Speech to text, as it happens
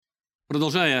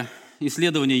Продолжая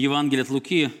исследование Евангелия от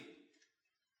Луки,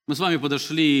 мы с вами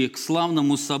подошли к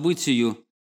славному событию,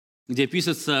 где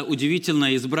описывается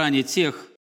удивительное избрание тех,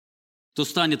 кто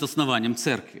станет основанием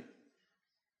церкви.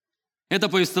 Это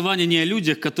повествование не о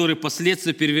людях, которые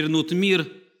впоследствии перевернут мир,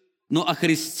 но о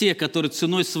Христе, который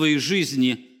ценой своей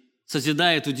жизни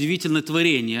созидает удивительное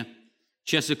творение,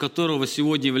 частью которого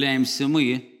сегодня являемся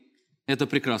мы, это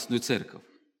прекрасную церковь.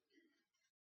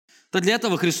 Так для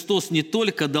этого Христос не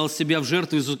только дал себя в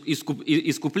жертву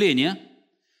искупления,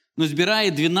 но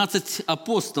избирает 12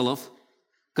 апостолов,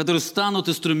 которые станут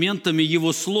инструментами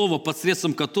Его Слова,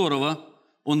 посредством которого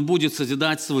Он будет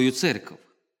созидать свою церковь.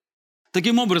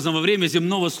 Таким образом, во время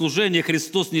земного служения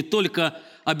Христос не только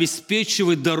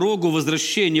обеспечивает дорогу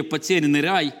возвращения в потерянный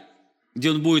рай,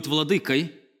 где Он будет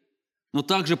владыкой, но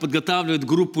также подготавливает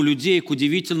группу людей к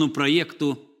удивительному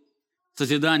проекту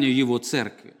созиданию Его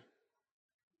церкви.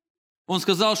 Он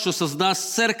сказал, что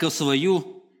создаст церковь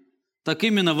свою, так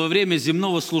именно во время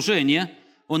земного служения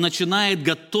Он начинает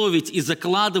готовить и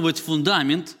закладывать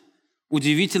фундамент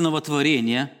удивительного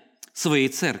творения своей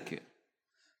церкви.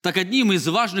 Так одним из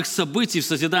важных событий в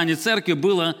созидании церкви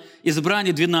было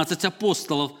избрание 12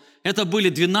 апостолов. Это были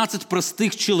 12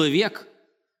 простых человек,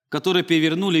 которые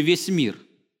перевернули весь мир.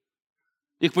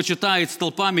 Их почитают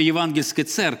столпами евангельской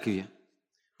церкви.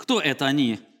 Кто это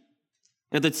они?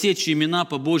 Это те, чьи имена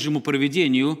по Божьему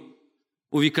провидению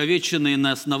увековечены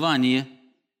на основании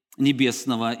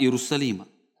небесного Иерусалима.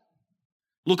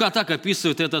 Лука так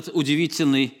описывает этот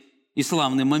удивительный и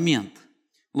славный момент.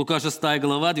 Лука 6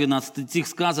 глава, 12 стих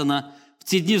сказано: «В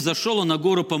те дни взошел он на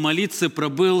гору помолиться и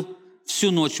пробыл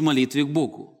всю ночь в молитве к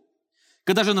Богу.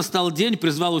 Когда же настал день,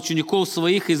 призвал учеников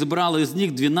своих и избрал из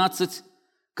них 12,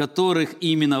 которых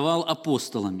и именовал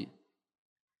апостолами.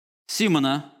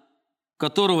 Симона,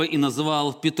 которого и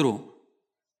назвал Петром».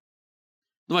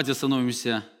 Давайте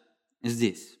остановимся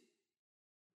здесь.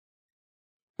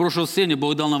 В прошлом сцене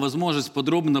Бог дал нам возможность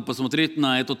подробно посмотреть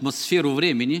на эту атмосферу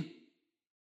времени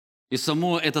и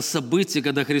само это событие,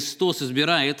 когда Христос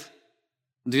избирает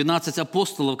 12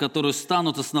 апостолов, которые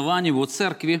станут основанием Его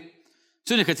церкви.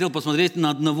 Сегодня я хотел посмотреть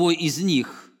на одного из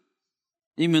них,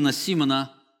 именно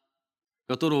Симона,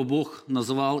 которого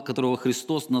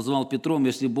Христос назвал Петром.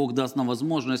 Если Бог даст нам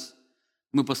возможность,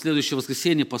 мы по следующее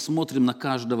воскресенье посмотрим на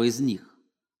каждого из них.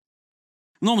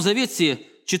 В Новом Завете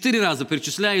 4 раза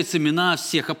перечисляются имена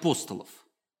всех апостолов.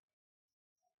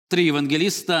 3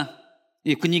 евангелиста,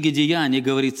 и в книге Деяний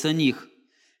говорится о них.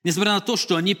 Несмотря на то,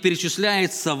 что они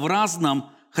перечисляются в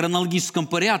разном хронологическом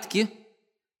порядке,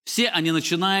 все они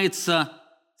начинаются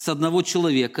с одного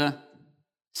человека,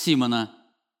 Симона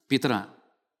Петра.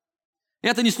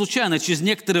 Это не случайно. Через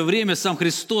некоторое время сам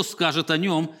Христос скажет о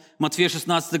нем, Матфея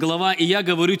 16 глава: «И я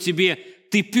говорю тебе,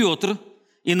 ты Петр,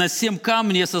 и на 7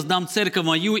 камней я создам церковь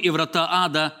мою, и врата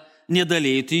ада не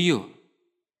одолеют ее».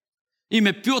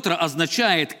 Имя Петра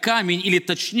означает камень, или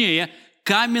точнее,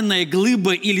 каменная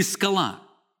глыба или скала.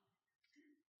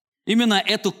 Именно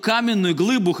эту каменную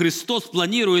глыбу Христос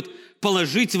планирует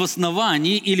положить в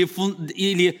основании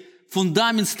или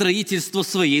фундамент строительства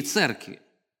своей церкви.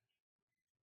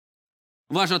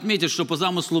 Важно отметить, что по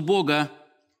замыслу Бога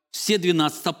все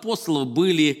 12 апостолов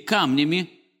были камнями,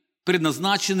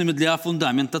 предназначенными для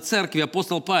фундамента церкви.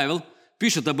 Апостол Павел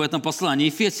пишет об этом послании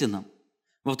Ефесянам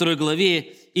во 2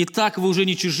 главе: «Итак, вы уже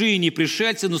не чужие, не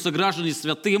пришельцы, но сограждане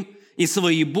святым и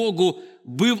свои Богу,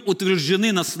 быв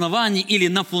утверждены на основании или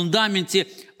на фундаменте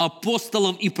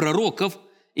апостолов и пророков,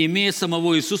 имея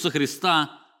самого Иисуса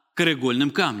Христа краеугольным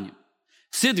камнем».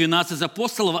 Все 12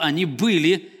 апостолов, они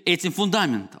были этим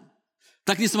фундаментом.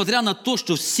 Так, несмотря на то,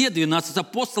 что все 12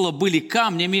 апостолов были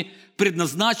камнями,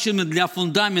 предназначенными для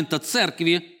фундамента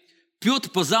церкви,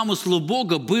 Петр по замыслу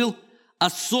Бога был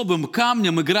особым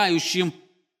камнем, играющим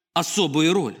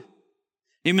особую роль.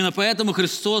 Именно поэтому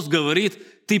Христос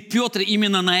говорит: «Ты, Петр,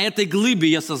 именно на этой глыбе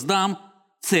я создам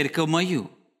церковь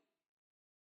мою».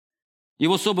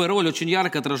 Его особая роль очень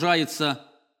ярко отражается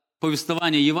в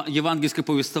евангельских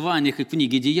повествованиях и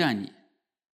книге Деяний.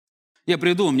 Я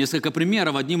приведу вам несколько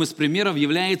примеров. Одним из примеров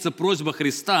является просьба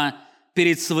Христа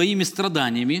перед своими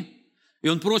страданиями, и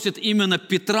Он просит именно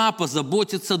Петра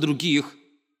позаботиться о других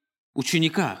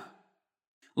учениках.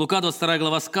 Лука 22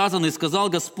 глава сказано: «И сказал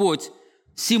Господь: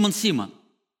 Симон, Симон,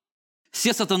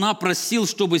 се сатана просил,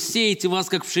 чтобы сеять вас,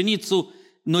 как пшеницу,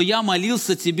 но я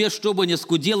молился тебе, чтобы не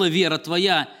скудела вера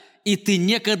твоя, и ты,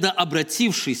 некогда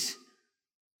обратившись,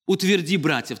 утверди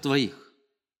братьев твоих».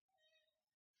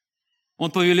 Он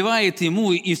повелевает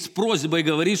ему и с просьбой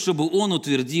говорит, чтобы он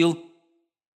утвердил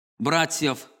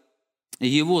братьев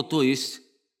его, то есть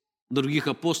других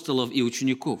апостолов и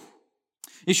учеников.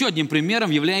 Еще одним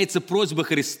примером является просьба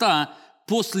Христа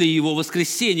после его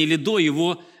воскресения или до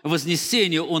его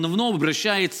вознесения он вновь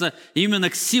обращается именно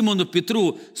к Симону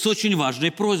Петру с очень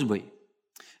важной просьбой.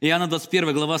 Иоанна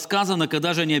 21 глава сказано,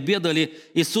 когда же они обедали,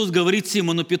 Иисус говорит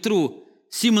Симону Петру: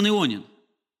 «Симон Ионин,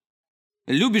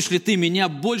 любишь ли ты меня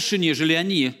больше, нежели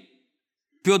они?»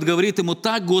 Петр говорит ему: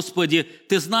 «Так, Господи,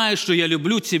 ты знаешь, что я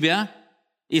люблю тебя».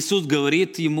 Иисус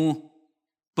говорит ему: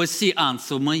 «Паси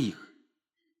ангцев моих».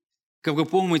 Как вы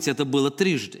помните, это было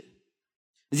трижды.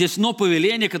 Здесь но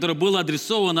повеление, которое было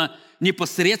адресовано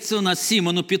непосредственно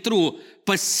Симону Петру: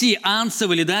 «Паси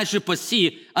ангцев» или дальше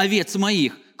 «Паси овец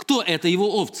моих». Кто это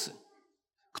его овцы?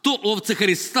 Кто овцы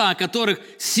Христа, которых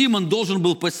Симон должен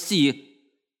был пасти?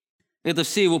 Это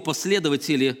все его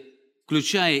последователи,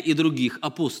 включая и других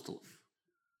апостолов.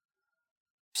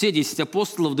 Все 10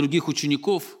 апостолов, других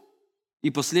учеников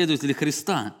и последователей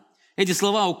Христа. Эти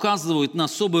слова указывают на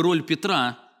особую роль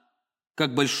Петра,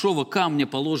 как большого камня,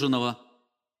 положенного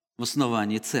в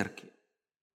основании церкви.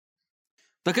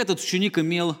 Так этот ученик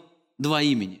имел 2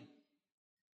 имени.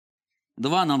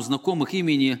 2 нам знакомых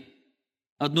имени.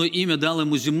 Одно имя дал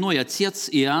ему земной отец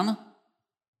Иоанн,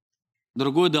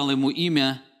 другое дал ему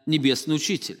имя Небесный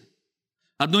Учитель.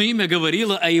 Одно имя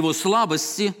говорило о его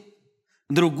слабости,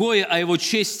 другое о его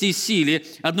чести и силе.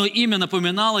 Одно имя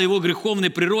напоминало о его греховной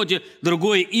природе,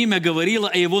 другое имя говорило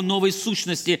о его новой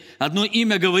сущности. Одно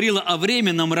имя говорило о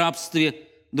временном рабстве,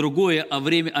 другое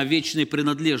о вечной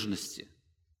принадлежности.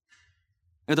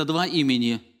 Это 2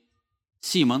 имени –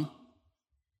 Симон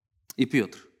и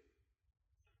Петр.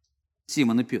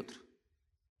 Симон и Петр.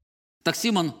 Так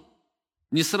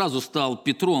не сразу стал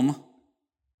Петром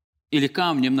или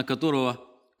камнем, на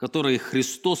который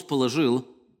Христос положил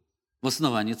в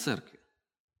основании церкви.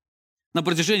 На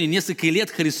протяжении нескольких лет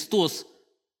Христос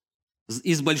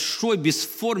из большой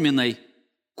бесформенной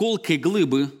колкой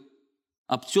глыбы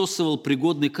обтесывал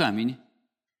пригодный камень,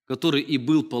 который и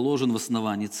был положен в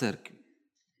основании церкви.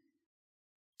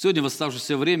 Сегодня в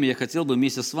оставшееся время я хотел бы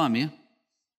вместе с вами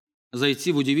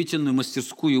зайти в удивительную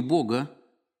мастерскую Бога,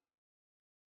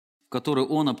 в которой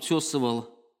Он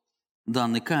обтесывал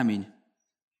данный камень,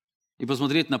 и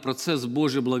посмотреть на процесс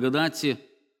Божьей благодати,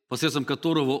 посредством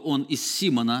которого Он из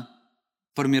Симона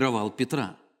формировал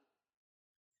Петра.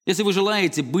 Если вы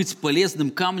желаете быть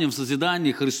полезным камнем в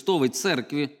созидании Христовой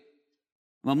Церкви,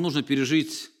 вам нужно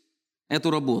пережить эту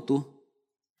работу,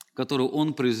 которую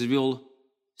Он произвел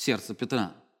в сердце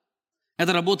Петра.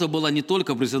 Эта работа была не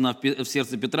только произведена в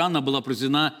сердце Петра, она была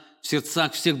произведена в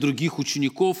сердцах всех других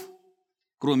учеников,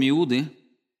 кроме Иуды.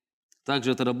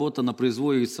 Также эта работа, она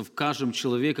производится в каждом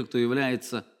человеке, кто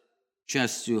является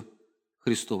частью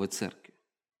Христовой Церкви.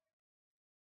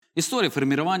 История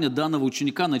формирования данного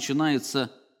ученика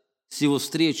начинается с его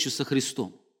встречи со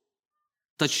Христом.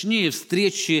 Точнее,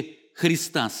 встречи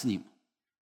Христа с ним.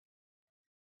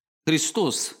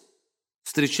 Христос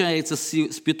встречается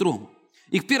с Петром.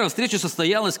 Их первая встреча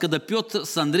состоялась, когда Петр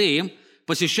с Андреем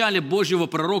посещали Божьего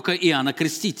пророка Иоанна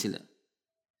Крестителя.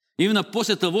 Именно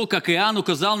после того, как Иоанн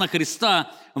указал на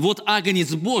Христа: «Вот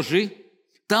агнец Божий»,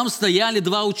 там стояли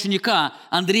 2 ученика,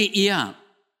 Андрей и Иоанн.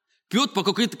 Петр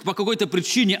по какой-то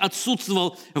причине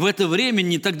отсутствовал в это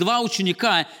время, так 2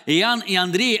 ученика, Иоанн и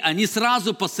Андрей, они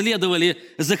сразу последовали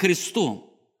за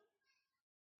Христом.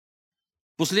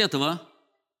 После этого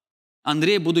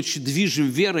Андрей, будучи движим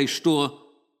верой, что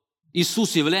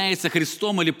Иисус является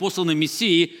Христом или посланным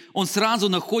Мессией, он сразу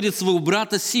находит своего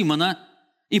брата Симона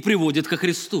и приводит ко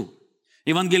Христу.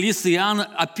 Евангелист Иоанн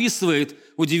описывает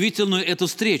удивительную эту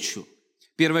встречу.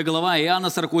 1 глава Иоанна,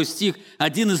 40 стих.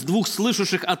 «Один из 2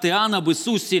 слышавших от Иоанна об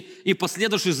Иисусе и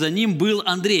последовавший за ним был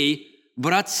Андрей,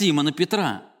 брат Симона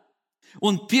Петра».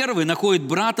 Он первый находит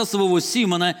брата своего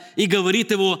Симона и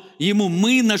говорит ему: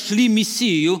 «Мы нашли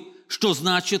Мессию», что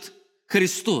значит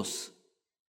Христос,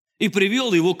 и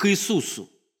привел его к Иисусу.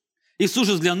 Иисус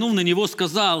же, взглянув на него,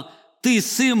 сказал: «Ты,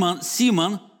 Симон,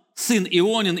 сын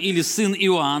Ионин или сын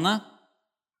Иоанна,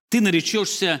 ты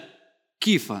наречешься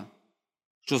Кифа»,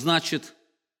 что значит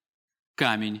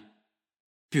камень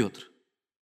Петр.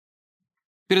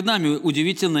 Перед нами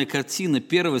удивительная картина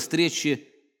первой встречи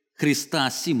Христа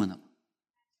с Симоном.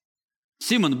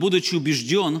 Симон, будучи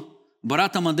убежден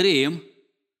братом Андреем,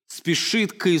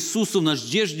 спешит к Иисусу в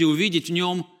надежде увидеть в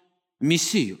нем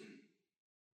Мессию.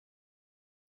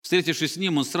 Встретившись с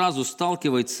ним, он сразу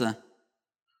сталкивается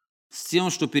с тем,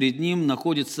 что перед ним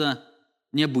находится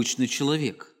необычный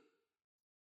человек.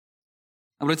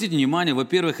 Обратите внимание,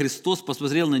 во-первых, Христос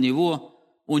посмотрел на него,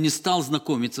 он не стал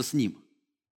знакомиться с ним.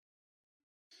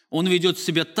 Он ведет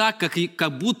себя так,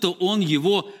 как будто он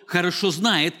его хорошо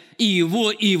знает, и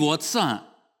его отца.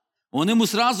 Он ему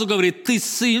сразу говорит: «Ты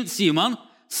сын Симон,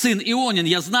 сын Ионин,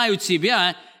 я знаю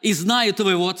тебя, и знаю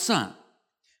твоего отца».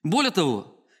 Более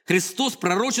того, Христос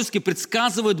пророчески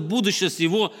предсказывает будущее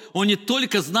его. Он не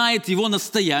только знает его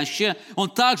настоящее, он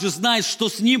также знает, что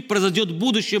с ним произойдет в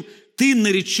будущем. Ты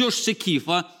наречешься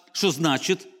Кифа, что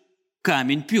значит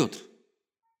камень Петр.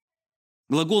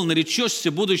 Глагол «наречешься»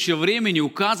 будущего времени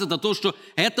указывает на то, что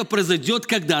это произойдет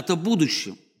когда-то в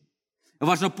будущем.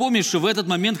 Важно помнить, что в этот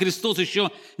момент Христос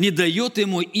еще не дает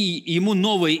ему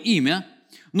новое имя,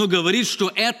 но говорит,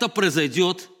 что это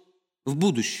произойдет в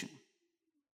будущем.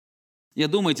 Я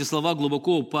думаю, эти слова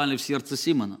глубоко упали в сердце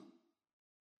Симона.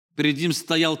 Перед ним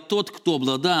стоял тот, кто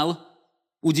обладал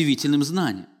удивительным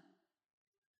знанием.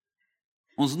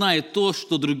 Он знает то,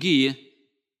 что другие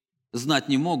знать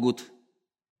не могут.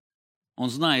 Он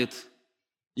знает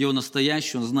его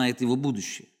настоящее, он знает его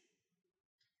будущее.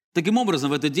 Таким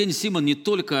образом, в этот день Симон не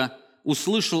только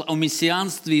услышал о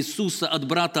мессианстве Иисуса от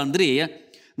брата Андрея,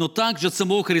 но также от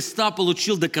самого Христа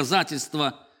получил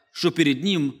доказательство, что перед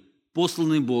ним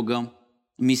посланный Богом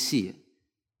Мессия.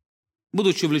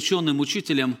 Будучи увлеченным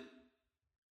учителем,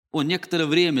 он некоторое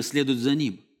время следует за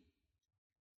ним.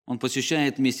 Он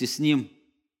посещает вместе с ним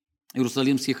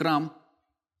Иерусалимский храм,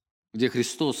 где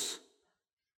Христос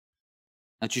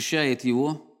очищает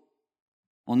его,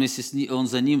 он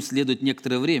за ним следует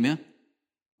некоторое время,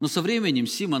 но со временем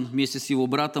Симон вместе с его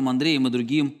братом Андреем и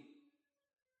другим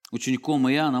учеником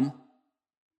Иоанном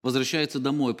возвращается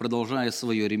домой, продолжая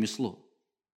свое ремесло.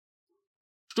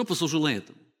 Что послужило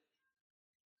этому?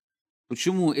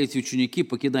 Почему эти ученики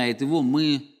покидают его,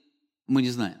 мы не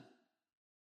знаем.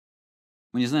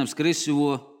 Мы не знаем, скорее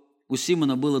всего, у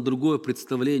Симона было другое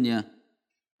представление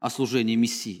о служении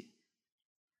Мессии.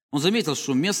 Он заметил,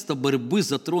 что вместо борьбы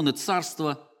за трон и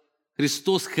царство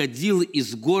Христос ходил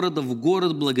из города в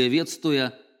город,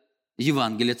 благовествуя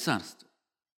Евангелие царства.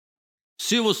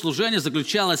 Все его служение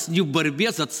заключалось не в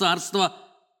борьбе за царство,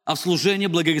 а в служении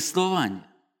благовествования.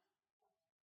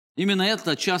 Именно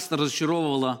это часто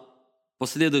разочаровывало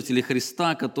последователей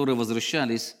Христа, которые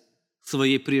возвращались к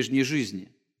своей прежней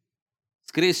жизни.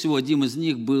 Скорее всего, один из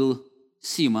них был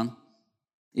Симон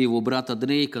и его брат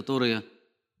Андрей, которые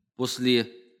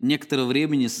после некоторого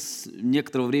времени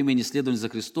следования за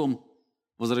Христом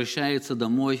возвращаются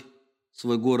домой в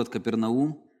свой город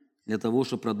Капернаум для того,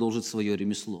 чтобы продолжить свое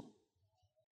ремесло.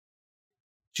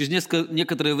 Через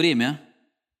некоторое время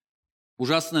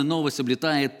ужасная новость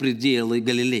облетает пределы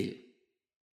Галилеи.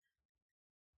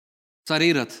 Царь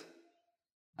Ирод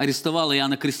арестовал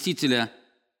Иоанна Крестителя,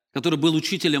 который был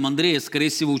учителем Андрея, скорее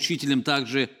всего, учителем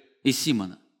также и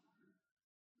Симона.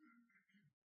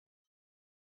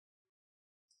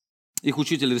 Их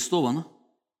учитель арестован.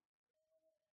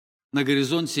 На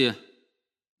горизонте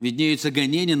виднеются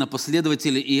гонения на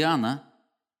последователей Иоанна.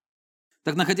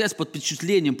 Так, находясь под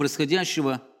впечатлением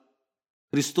происходящего,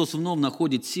 Христос вновь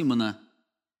находит Симона,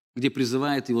 где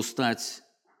призывает его стать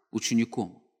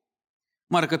учеником.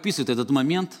 Марк описывает этот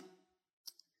момент.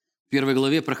 В 1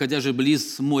 главе, проходя же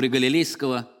близ моря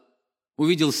Галилейского,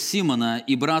 увидел Симона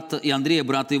и Андрея,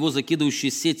 брата его,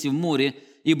 закидывающие сети в море,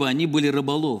 ибо они были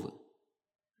рыболовы.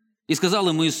 И сказал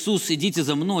им Иисус: «Идите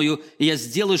за мною, и я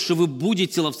сделаю, что вы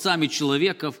будете ловцами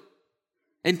человеков».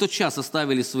 И они тотчас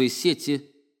оставили свои сети,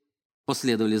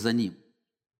 последовали за ним.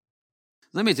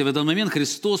 Заметьте, в этот момент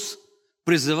Христос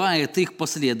призывает их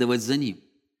последовать за ним.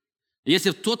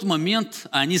 Если в тот момент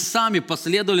они сами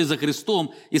последовали за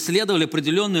Христом и следовали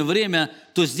определенное время,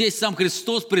 то здесь сам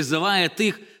Христос призывает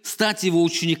их стать его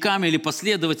учениками или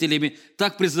последователями.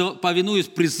 Так, повинуясь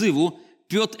призыву,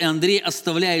 Петр и Андрей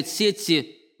оставляют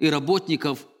сети и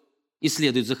работников и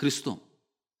следуют за Христом.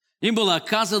 Им была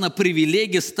оказана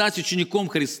привилегия стать учеником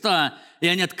Христа, и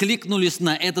они откликнулись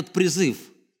на этот призыв.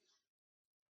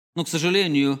 Но, к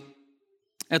сожалению,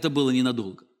 это было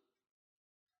ненадолго.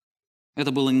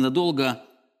 Это было ненадолго.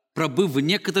 Пробыв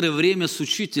некоторое время с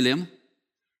учителем,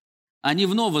 они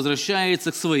вновь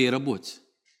возвращаются к своей работе.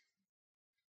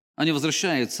 Они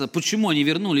возвращаются. Почему они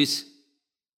вернулись,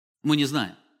 мы не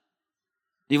знаем.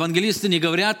 Евангелисты не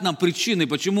говорят нам причины,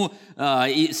 почему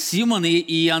и Симон,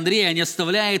 и Андрей, они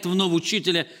оставляют вновь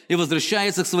учителя и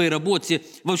возвращаются к своей работе.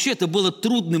 Вообще, это было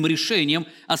трудным решением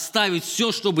оставить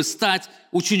все, чтобы стать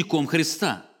учеником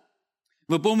Христа.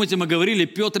 Вы помните, мы говорили,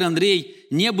 Петр и Андрей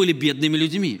не были бедными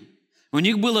людьми. У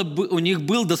них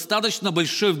был достаточно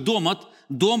большой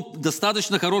дом в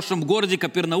достаточно хорошем городе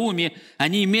Капернауме.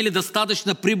 Они имели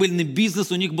достаточно прибыльный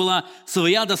бизнес. У них была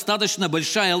своя достаточно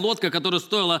большая лодка, которая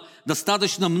стоила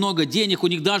достаточно много денег. У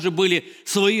них даже были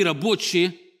свои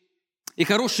рабочие. И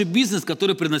хороший бизнес,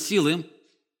 который приносил им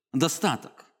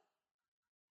достаток.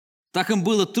 Так им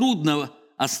было трудно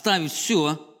оставить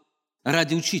все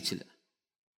ради учителя.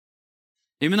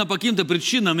 Именно по каким-то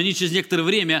причинам они через некоторое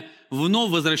время вновь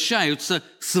возвращаются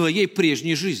к своей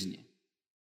прежней жизни.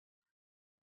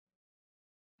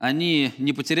 Они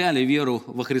не потеряли веру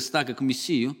во Христа как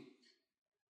Мессию,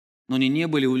 но они не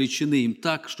были увлечены им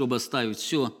так, чтобы оставить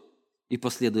все и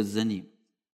последовать за Ним.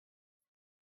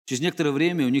 Через некоторое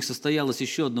время у них состоялась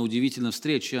еще одна удивительная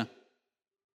встреча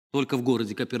только в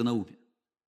городе Капернауме.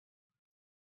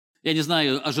 Я не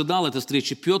знаю, ожидал этой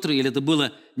встречи Петр, или это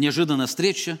была неожиданная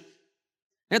встреча.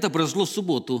 Это произошло в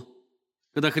субботу,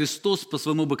 когда Христос по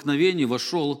своему обыкновению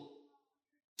вошел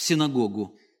в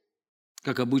синагогу,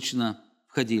 как обычно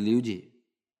входили иудеи.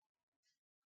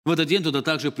 В этот день туда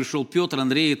также пришел Петр,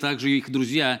 Андрей, и также их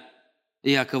друзья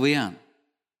Иаков и Иоанн.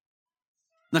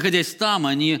 Находясь там,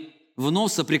 они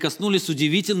вновь соприкоснулись с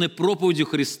удивительной проповедью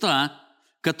Христа,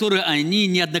 которую они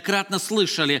неоднократно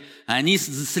слышали. Они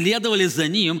следовали за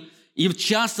Ним, и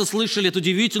часто слышали эту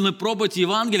удивительную проповедь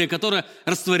Евангелия, которая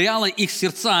растворяла их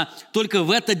сердца. Только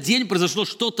в этот день произошло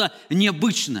что-то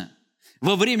необычное.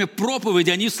 Во время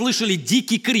проповеди они слышали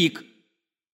дикий крик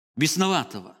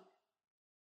бесноватого.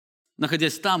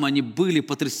 Находясь там, они были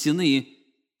потрясены,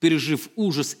 пережив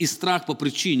ужас и страх по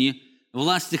причине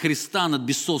власти Христа над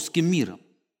бесовским миром.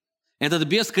 Этот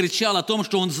бес кричал о том,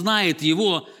 что он знает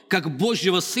его как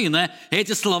Божьего Сына.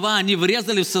 Эти слова, они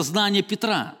врезали в сознание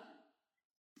Петра.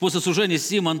 После служения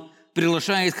Симон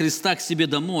приглашает Христа к себе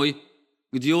домой,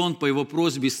 где он по его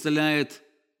просьбе исцеляет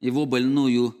его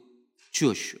больную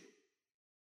тещу.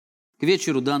 К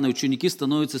вечеру данные ученики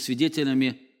становятся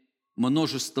свидетелями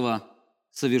множества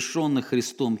совершенных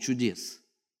Христом чудес.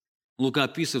 Лука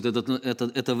описывает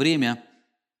это время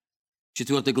в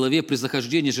 4 главе. При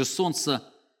захождении же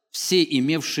солнца все,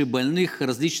 имевшие больных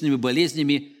различными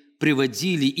болезнями,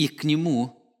 приводили их к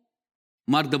нему.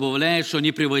 Марк добавляет, что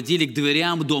они приводили к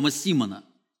дверям дома Симона.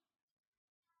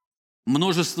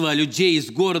 Множество людей из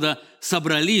города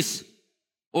собрались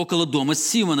около дома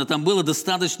Симона. Там было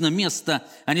достаточно места.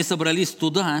 Они собрались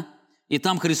туда, и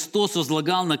там Христос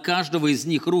возлагал на каждого из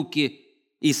них руки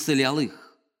и исцелял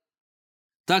их.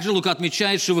 Также Лука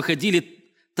отмечает, что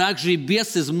выходили также и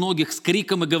бесы из многих с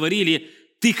криком и говорили: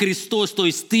 «Ты Христос, то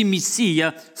есть Ты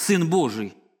Мессия, Сын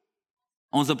Божий».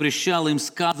 Он запрещал им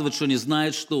сказывать, что не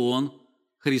знает, что Он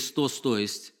Христос, то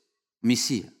есть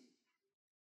Мессия.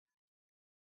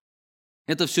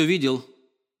 Это все видел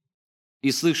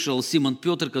и слышал Симон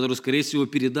Петр, который, скорее всего,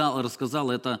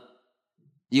 рассказал это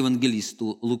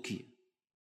евангелисту Луки.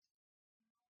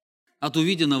 От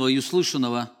увиденного и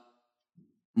услышанного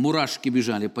мурашки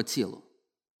бежали по телу.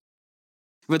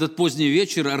 В этот поздний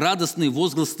вечер радостные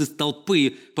возгласы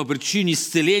толпы по причине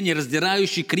исцеления,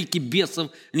 раздирающие крики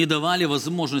бесов, не давали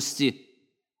возможности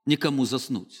никому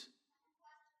заснуть.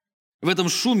 В этом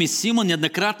шуме Симон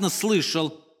неоднократно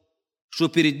слышал, что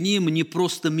перед ним не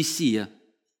просто Мессия,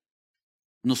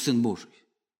 но Сын Божий.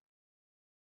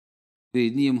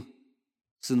 Перед ним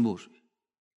Сын Божий.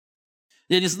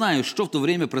 Я не знаю, что в то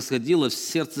время происходило в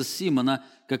сердце Симона,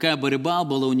 какая борьба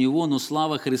была у него, но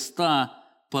слава Христа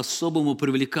по-особому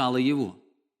привлекала его.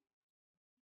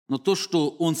 Но то, что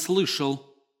он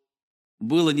слышал,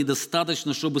 было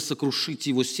недостаточно, чтобы сокрушить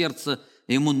его сердце.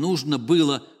 Ему нужно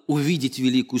было увидеть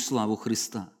великую славу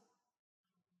Христа.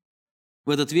 В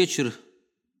этот вечер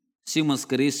Симон,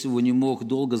 скорее всего, не мог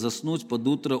долго заснуть. Под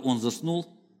утро он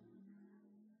заснул.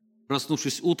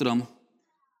 Проснувшись утром,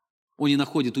 он не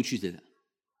находит учителя.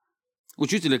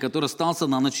 Учителя, который остался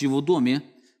на ночь в его доме,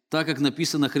 так как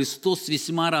написано, Христос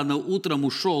весьма рано утром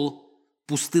ушел в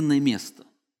пустынное место,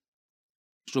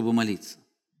 чтобы молиться.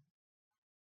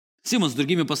 Симон с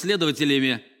другими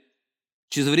последователями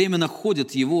через время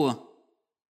находят его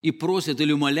и просят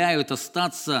или умоляют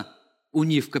остаться у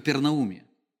них в Капернауме.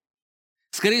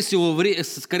 Скорее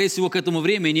всего, к этому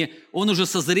времени он уже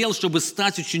созрел, чтобы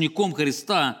стать учеником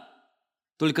Христа.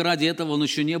 Только ради этого он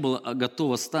еще не был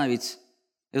готов оставить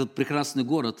этот прекрасный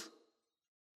город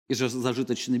и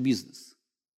зажиточный бизнес.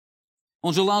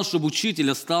 Он желал, чтобы учитель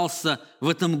остался в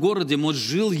этом городе,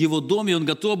 жил в его доме, он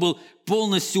готов был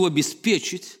полностью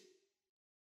обеспечить.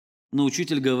 Но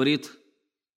учитель говорит,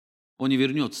 он не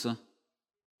вернется,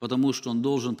 потому что он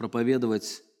должен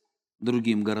проповедовать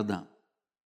другим городам.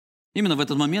 Именно в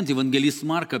этот момент евангелист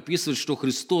Марк описывает, что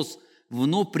Христос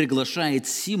вновь приглашает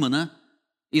Симона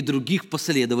и других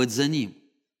последовать за ним.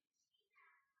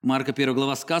 Марка 1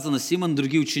 глава сказано, Симон и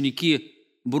другие ученики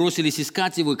бросились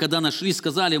искать его, и когда нашли,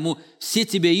 сказали ему, все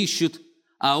тебя ищут,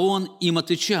 а он им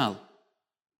отвечал,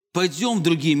 пойдем в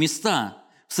другие места,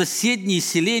 в соседние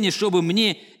селения, чтобы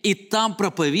мне и там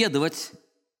проповедовать.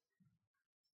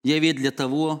 Я ведь для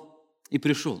того и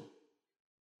пришел.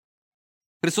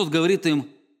 Христос говорит им,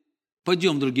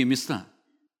 пойдем в другие места.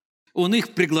 Он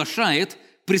их приглашает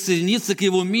присоединиться к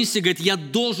его миссии, говорит, я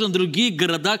должен в других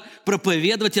городах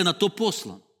проповедовать, я на то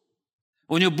послан.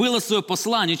 У него было свое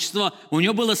посланничество, у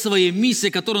него была своя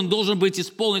миссия, которую он должен быть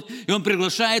исполнить, и он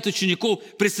приглашает учеников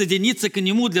присоединиться к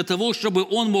нему для того, чтобы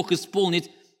он мог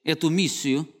исполнить эту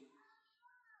миссию.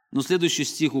 Но следующий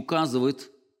стих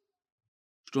указывает,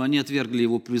 что они отвергли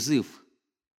его призыв.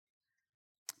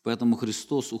 Поэтому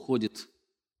Христос уходит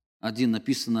один,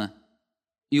 написано,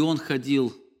 и он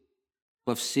ходил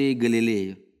по всей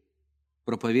Галилее,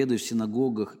 проповедуя в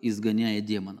синагогах, изгоняя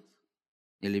демонов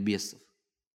или бесов.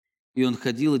 И он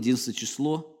ходил, 11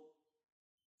 число,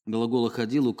 глагола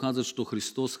 «ходил» указывает, что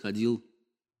Христос ходил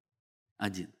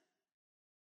один.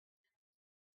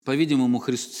 По-видимому,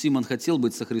 Симон хотел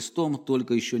быть со Христом,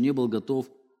 только еще не был готов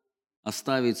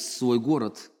оставить свой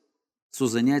город,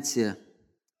 свое занятие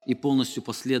и полностью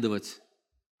последовать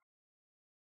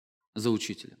за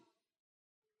учителем.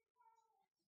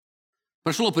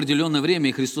 Прошло определенное время,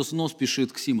 и Христос вновь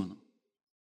спешит к Симону.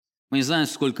 Мы не знаем,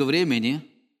 сколько времени.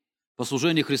 По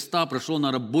служению Христа прошло,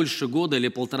 наверное, больше года или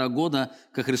 1,5 года,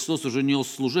 как Христос уже нес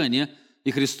служение,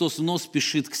 и Христос вновь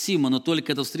спешит к Симону,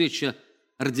 только эта встреча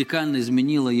радикально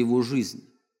изменила его жизнь.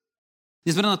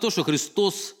 Несмотря на то, что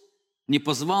Христос не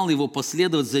позвал его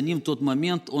последовать за ним в тот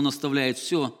момент, он оставляет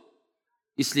все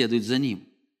и следует за ним.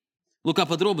 Лука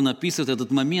подробно описывает этот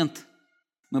момент.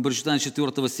 Мы прочитаем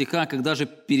 4 стиха, когда же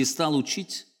перестал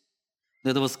учить.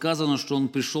 До этого сказано, что он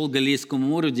пришел к Галилейскому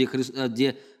морю,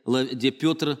 где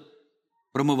Петр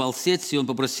промывал сеть, и он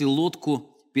попросил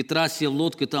лодку. Петра сел в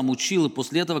лодку и там учил. И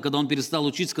после этого, когда он перестал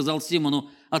учить, сказал Симону,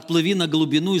 отплыви на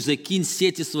глубину и закинь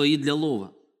сети свои для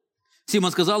лова.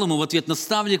 Симон сказал ему в ответ,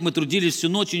 наставник, мы трудились всю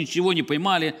ночь и ничего не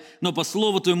поймали, но по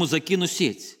слову твоему закину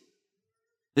сеть.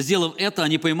 Сделав это,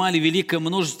 они поймали великое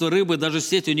множество рыбы, даже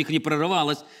сеть у них не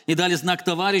прорывалась, и дали знак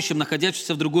товарищам,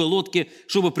 находящимся в другой лодке,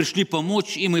 чтобы пришли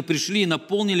помочь, и мы пришли и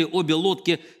наполнили обе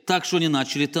лодки так, что они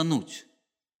начали тонуть.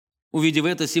 Увидев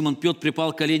это, Симон Петр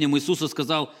припал к коленям Иисуса и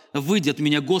сказал, «Выйди от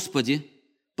меня, Господи,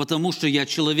 потому что я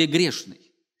человек грешный».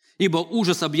 Ибо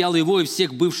ужас объял его и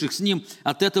всех бывших с ним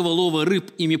от этого лова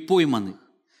рыб, ими пойманных.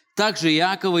 Также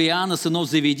Иакова и Иоанна, сынов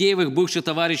Завидеевых, бывших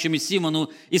товарищами Симону,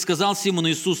 и сказал Симону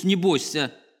Иисус, «Не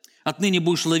бойся, отныне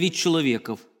будешь ловить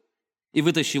человеков». И,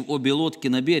 вытащив обе лодки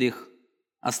на берег,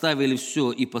 оставили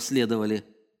все и последовали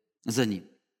за ним.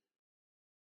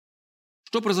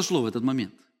 Что произошло в этот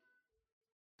момент?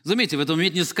 Заметьте, в этом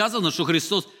моменте не сказано, что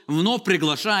Христос вновь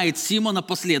приглашает Симона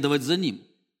последовать за ним.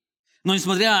 Но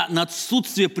несмотря на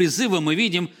отсутствие призыва, мы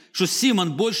видим, что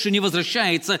Симон больше не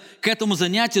возвращается к этому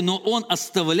занятию, но он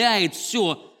оставляет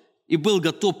все и был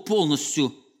готов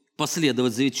полностью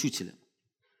последовать за учителем.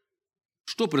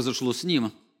 Что произошло с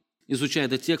ним? Изучая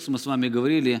этот текст, мы с вами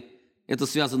говорили, это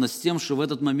связано с тем, что в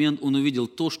этот момент он увидел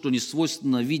то, что не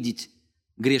свойственно видеть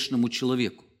грешному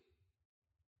человеку.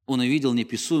 Он увидел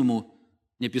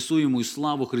неописуемую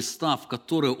славу Христа, в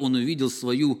которой он увидел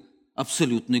свою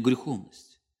абсолютную греховность.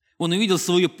 Он увидел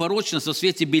свою порочность во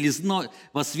свете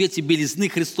белизны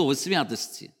Христовой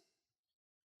святости.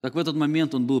 Так в этот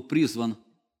момент он был призван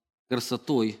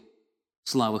красотой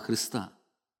славы Христа.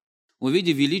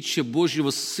 Увидев величие Божьего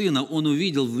Сына, он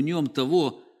увидел в нем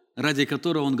того, ради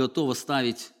которого он готов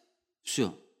оставить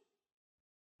все.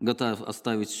 Готов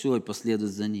оставить все и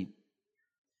последовать за ним.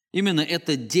 Именно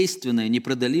это действенное,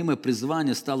 непреодолимое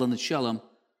призвание стало началом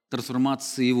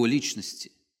трансформации его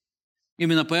личности.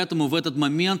 Именно поэтому в этот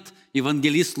момент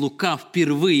евангелист Лука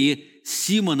впервые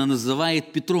Симона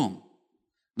называет Петром.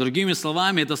 Другими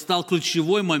словами, это стал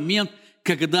ключевой момент,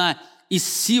 когда из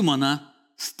Симона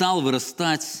стал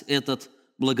вырастать этот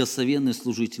благословенный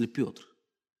служитель Петр.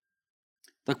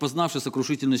 Так, познавший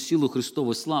сокрушительную силу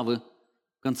Христовой славы,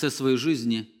 в конце своей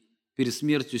жизни, перед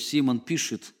смертью, Симон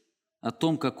пишет о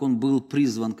том, как он был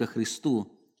призван ко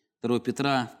Христу. 2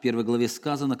 Петра, в 1 главе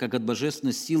сказано, как от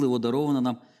божественной силы его даровано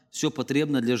нам все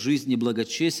потребно для жизни и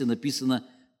благочестия, написано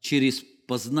через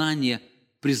познание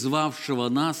призвавшего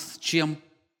нас чем?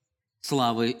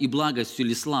 Славой и благостью,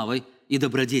 или славой и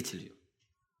добродетелью.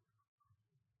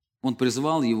 Он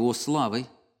призвал его славой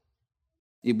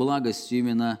и благостью.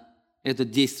 Именно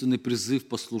этот действенный призыв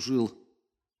послужил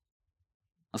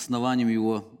основанием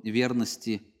его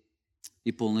верности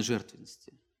и полной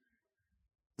жертвенности.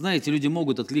 Знаете, люди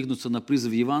могут откликнуться на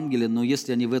призыв Евангелия, но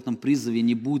если они в этом призыве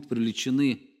не будут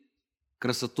привлечены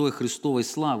красотой Христовой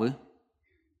славы,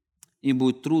 им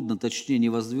будет трудно, точнее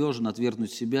невозможно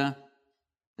отвергнуть себя,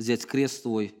 взять крест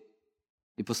свой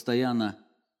и постоянно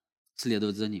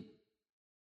следовать за ним.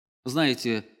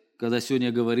 Знаете, когда сегодня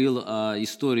я говорил о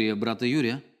истории брата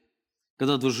Юрия,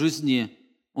 когда в жизни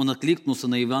он откликнулся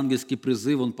на евангельский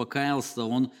призыв, он покаялся,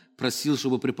 он просил,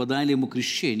 чтобы преподали ему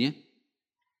крещение,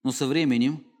 Но со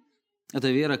временем эта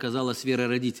вера оказалась верой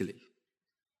родителей.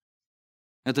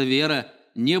 Эта вера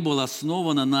не была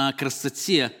основана на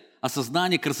красоте,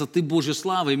 осознании красоты Божьей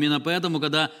славы. Именно поэтому,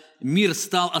 когда мир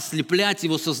стал ослеплять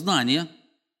его сознание,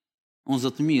 он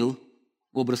затмил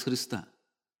образ Христа.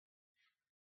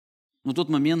 Но тот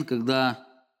момент,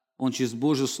 когда он через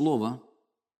Божье Слово,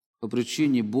 по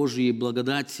причине Божьей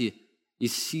благодати и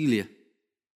силе,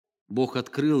 Бог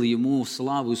открыл ему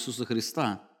славу Иисуса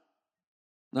Христа,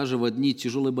 даже в дни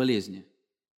тяжелой болезни.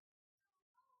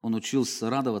 Он учился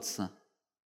радоваться,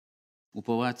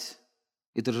 уповать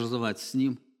и торжествовать с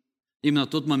Ним. Именно в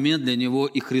тот момент для него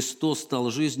и Христос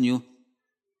стал жизнью,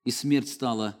 и смерть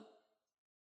стала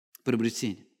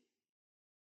приобретением.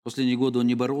 Последние годы он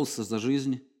не боролся за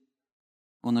жизнь,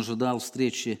 он ожидал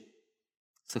встречи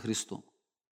со Христом.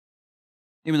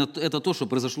 Именно это то, что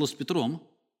произошло с Петром,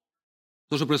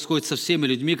 то, что происходит со всеми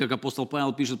людьми, как апостол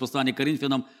Павел пишет в послании к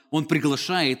Коринфянам, он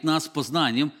приглашает нас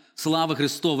познанием славы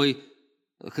Христовой,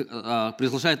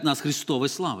 приглашает нас Христовой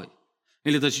славой.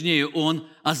 Или точнее, он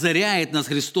озаряет нас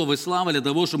Христовой славой для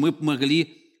того, чтобы мы могли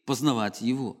познавать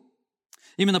Его.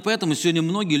 Именно поэтому сегодня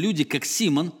многие люди, как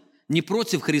Симон, не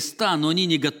против Христа, но они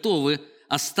не готовы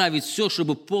оставить все,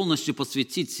 чтобы полностью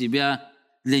посвятить себя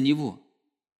для Него.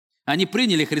 Они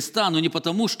приняли Христа, но не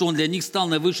потому, что Он для них стал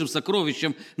наивысшим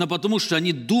сокровищем, но потому, что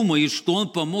они думают, что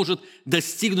Он поможет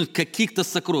достигнуть каких-то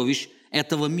сокровищ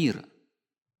этого мира.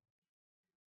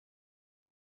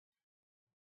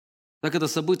 Так это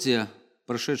событие,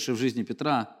 прошедшее в жизни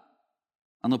Петра,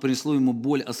 оно принесло ему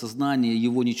боль осознания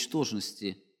его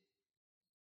ничтожности,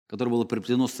 которое было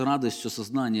приобретено с радостью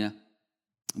осознания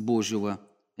Божьего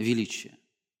величия.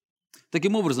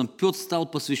 Таким образом, Петр стал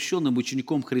посвященным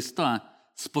учеником Христа,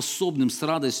 способным с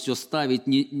радостью оставить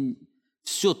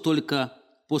все только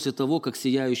после того, как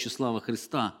сияющая слава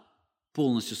Христа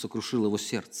полностью сокрушила его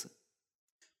сердце.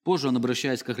 Позже он,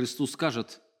 обращаясь ко Христу,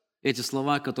 скажет эти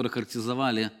слова, которые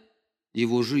характеризовали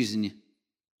его жизнь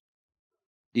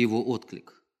и его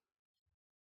отклик.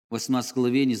 В 18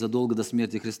 главе, незадолго до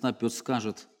смерти Христа, Петр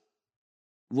скажет: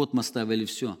 «Вот мы оставили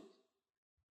все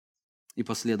и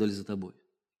последовали за тобой».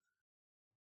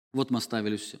 Вот мы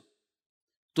оставили все.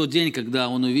 В тот день, когда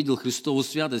он увидел Христову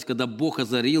святость, когда Бог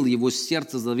озарил его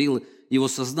сердце, озарил его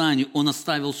сознание, он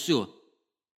оставил все.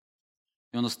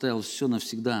 И он оставил все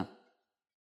навсегда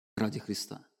ради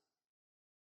Христа.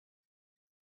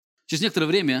 Через некоторое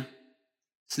время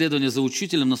следования за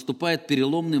учителем наступает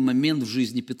переломный момент в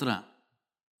жизни Петра.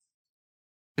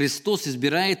 Христос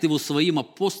избирает его своим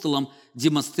апостолом,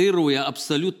 демонстрируя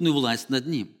абсолютную власть над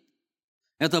ним.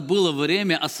 Это было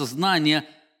время осознания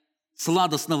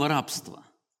сладостного рабства.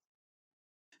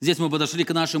 Здесь мы подошли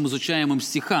к нашим изучаемым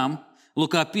стихам.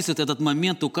 Лука описывает этот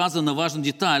момент, указывая на важную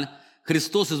деталь.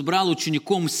 Христос избрал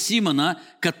учеником Симона,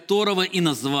 которого и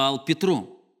назвал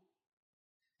Петром.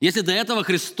 Если до этого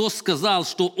Христос сказал,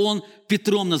 что он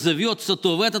Петром назовется,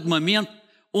 то в этот момент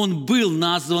он был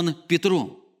назван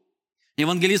Петром.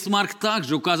 Евангелист Марк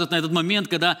также указывает на этот момент,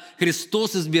 когда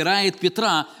Христос избирает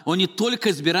Петра. Он не только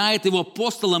избирает его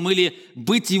апостолом или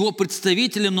быть его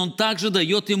представителем, но он также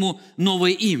дает ему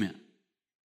новое имя.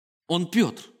 Он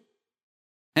Петр.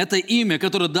 Это имя,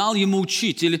 которое дал ему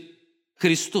учитель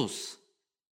Христос.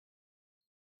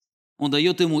 Он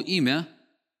дает ему имя,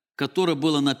 которое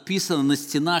было написано на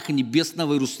стенах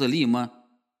небесного Иерусалима,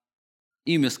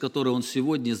 имя, с которым он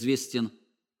сегодня известен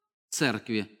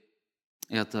церкви.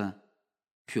 Это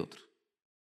Петр.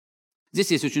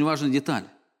 Здесь есть очень важная деталь.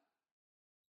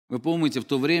 Вы помните, в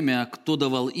то время, кто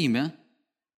давал имя,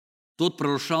 тот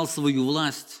прорушал свою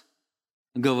власть,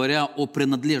 говоря о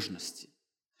принадлежности.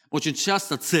 Очень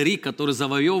часто цари, которые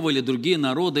завоевывали другие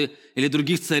народы или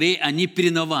других царей, они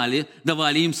переименовали,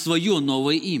 давали им свое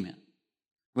новое имя.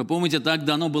 Вы помните, так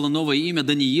дано было новое имя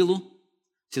Даниилу,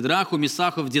 Сидраху,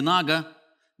 Месаху, Авдинага,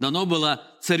 дано было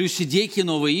царю Сидекии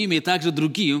новое имя и также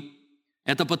другим.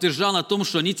 Это подтверждало о том,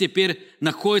 что они теперь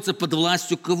находятся под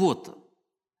властью кого-то.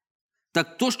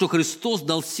 Так то, что Христос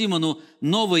дал Симону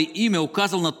новое имя,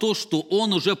 указывало на то, что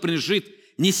он уже принадлежит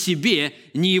не себе,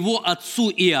 не его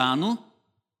отцу Иоанну,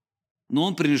 но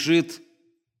он принадлежит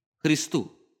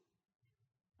Христу.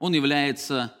 Он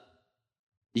является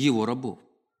его рабом.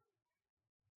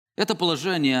 Это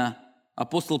положение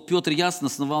апостол Петр ясно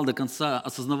осознавал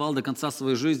до конца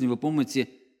своей жизни. Вы помните,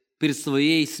 перед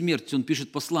своей смертью он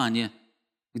пишет послание,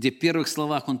 где в первых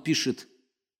словах он пишет: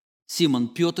 «Симон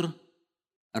Петр,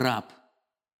 раб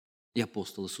и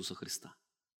апостол Иисуса Христа».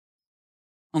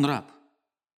 Он раб.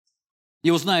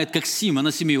 Его знают как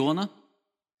Симона, Симеона,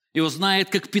 его знают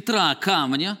как Петра,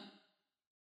 камня.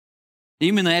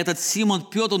 Именно этот Симон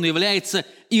Петр, он является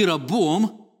и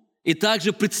рабом, и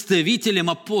также представителем,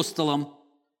 апостолом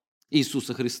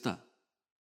Иисуса Христа.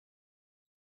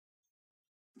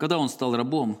 Когда он стал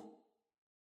рабом,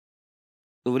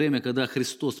 в то время, когда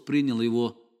Христос принял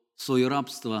его в свое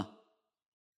рабство,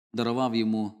 даровав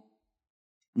ему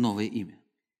новое имя.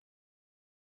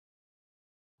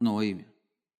 Новое имя.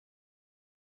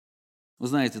 Вы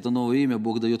знаете, это новое имя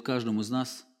Бог дает каждому из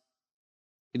нас.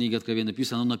 В книге Откровения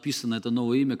написано, это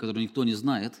новое имя, которое никто не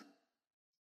знает,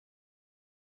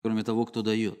 кроме того, кто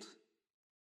дает.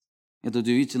 Это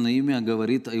удивительное имя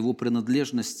говорит о его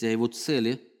принадлежности, о его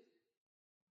цели,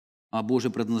 о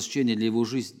Божьем предназначении для его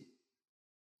жизни.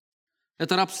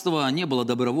 Это рабство не было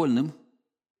добровольным,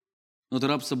 но это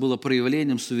рабство было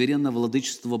проявлением суверенного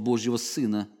владычества Божьего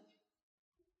Сына.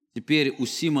 Теперь у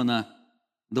Симона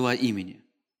два имени.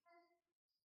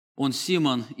 Он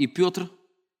Симон и Петр,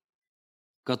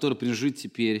 который принадлежит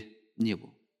теперь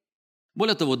небу.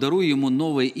 Более того, даруя ему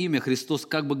новое имя, Христос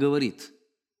как бы говорит: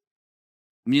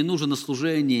 «Мне нужен на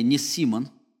служение не Симон,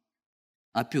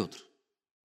 а Петр.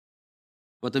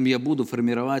 Поэтому я буду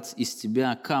формировать из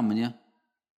тебя камня,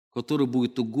 который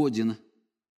будет угоден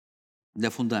для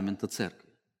фундамента церкви».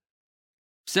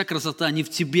 Вся красота не в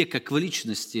тебе, как в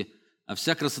личности, а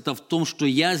вся красота в том, что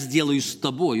я сделаю с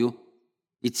тобою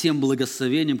и тем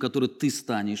благословением, которое ты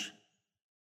станешь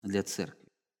для церкви.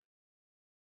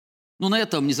 Но на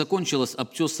этом не закончилось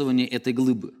обтесывание этой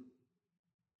глыбы.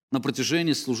 На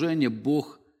протяжении служения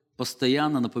Бог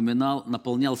постоянно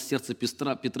наполнял сердце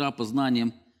Петра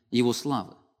познанием Его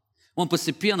славы. Он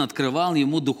постепенно открывал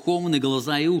ему духовные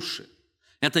глаза и уши.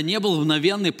 Это не был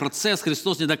мгновенный процесс.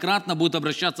 Христос неоднократно будет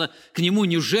обращаться к нему: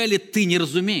 «Неужели ты не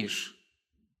разумеешь?»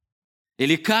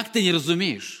 Или «Как ты не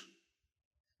разумеешь?»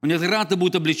 Он неоднократно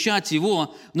будет обличать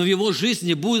его, но в его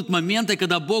жизни будут моменты,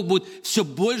 когда Бог будет все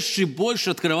больше и больше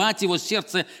открывать его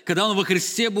сердце, когда он во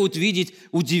Христе будет видеть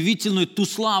удивительную ту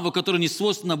славу, которую не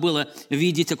свойственно было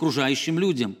видеть окружающим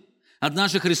людям.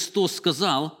 Однажды Христос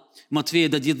сказал, Матфея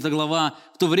 11 глава,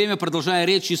 в то время, продолжая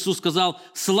речь, Иисус сказал: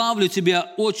 «Славлю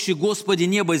Тебя, Отче, Господи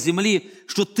неба и земли,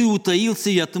 что Ты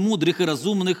утаился и от мудрых и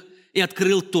разумных и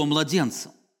открыл то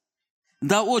младенцам».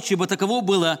 Да, Отче, ибо таково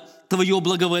было Твое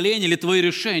благоволение или Твое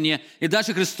решение. И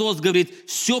дальше Христос говорит: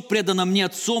 «Все предано мне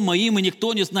Отцом Моим, и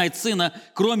никто не знает Сына,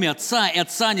 кроме Отца, и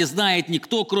Отца не знает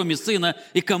никто, кроме Сына,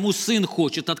 и кому Сын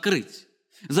хочет открыть».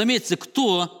 Заметьте,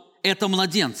 кто это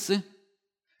младенцы?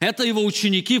 Это Его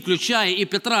ученики, включая и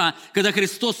Петра. Когда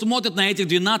Христос смотрит на этих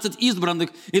 12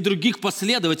 избранных и других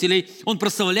последователей, Он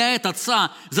прославляет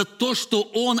Отца за то, что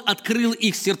Он открыл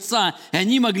их сердца, и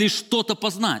они могли что-то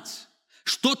познать.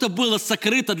 Что-то было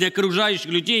сокрыто для окружающих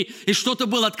людей, и что-то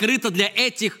было открыто для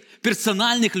этих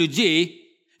персональных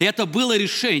людей. И это было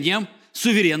решением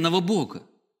суверенного Бога.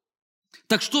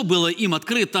 Так что было им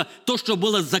открыто? То, что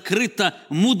было закрыто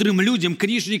мудрым людям,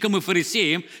 книжникам и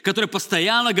фарисеям, которые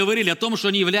постоянно говорили о том, что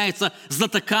они являются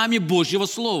знатоками Божьего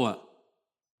Слова.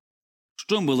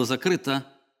 Что им было закрыто?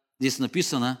 Здесь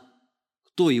написано,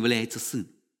 кто является Сын.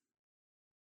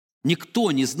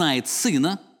 Никто не знает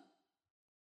Сына,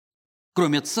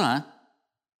 кроме Отца,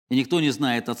 и никто не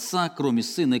знает Отца, кроме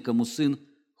Сына, и кому Сын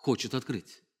хочет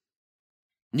открыть.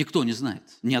 Никто не знает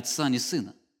ни Отца, ни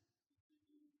Сына.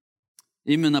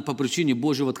 Именно по причине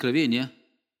Божьего откровения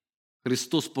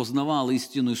Христос познавал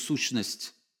истинную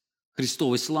сущность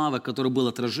Христовой славы, которая была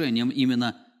отражением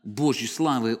именно Божьей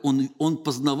славы. Он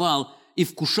познавал и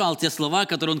вкушал те слова,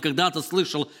 которые он когда-то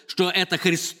слышал, что это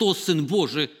Христос, Сын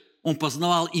Божий. Он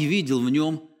познавал и видел в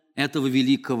нем этого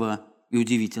великого и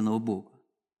удивительного Бога.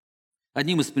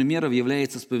 Одним из примеров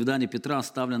является исповедание Петра,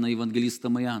 оставленное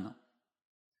евангелистом Иоанном.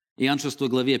 Иоанн в 6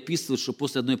 главе описывает, что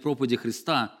после одной проповеди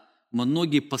Христа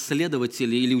многие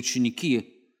последователи или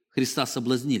ученики Христа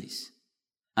соблазнились.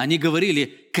 Они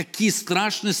говорили: какие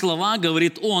страшные слова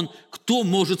говорит Он, кто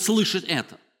может слышать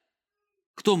это?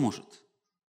 Кто может?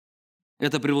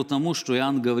 Это приводит к тому, что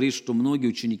Иоанн говорит, что многие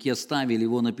ученики оставили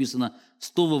его. Написано: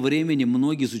 с того времени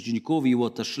многие из учеников его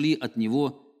отошли от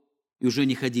него и уже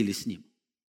не ходили с ним.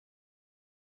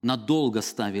 Надолго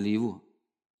оставили его.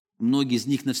 Многие из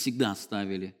них навсегда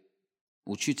оставили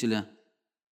учителя.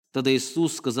 Тогда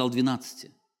Иисус сказал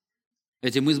 12.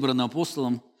 Этим избранным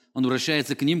апостолам, Он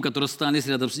обращается к ним, которые остались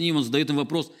рядом с Ним, Он задает им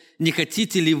вопрос: не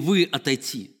хотите ли вы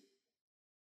отойти?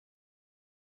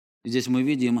 И здесь мы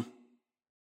видим,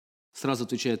 сразу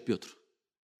отвечает Петр.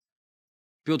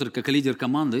 Петр, как лидер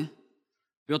команды,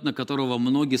 Петр, на которого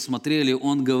многие смотрели,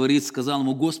 он говорит, сказал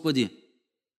ему: Господи,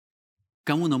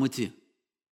 кому нам идти?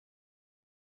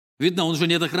 Видно, он уже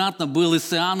неоднократно был и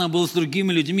с Иоанном, был с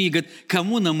другими людьми, и говорит: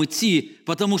 кому нам идти?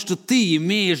 Потому что ты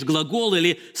имеешь глагол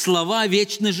или слова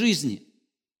вечной жизни.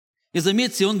 И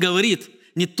заметьте, он говорит: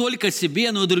 не только о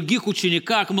себе, но и о других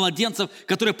учениках, младенцев,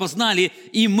 которые познали,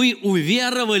 и мы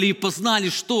уверовали и познали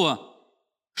что?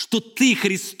 Что Ты,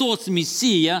 Христос,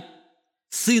 Мессия,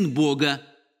 Сын Бога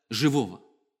Живого.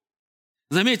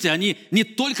 Заметьте, они не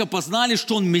только познали,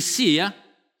 что Он Мессия,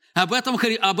 об этом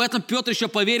Петр еще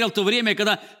поверил в то время,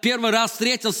 когда первый раз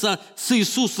встретился с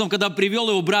Иисусом, когда привел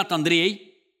его брат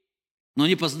Андрей, но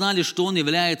они познали, что Он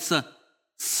является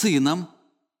Сыном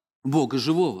Бога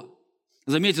Живого.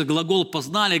 Заметьте, глагол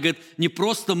 «познали», говорит, не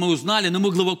просто мы узнали, но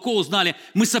мы глубоко узнали,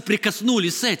 мы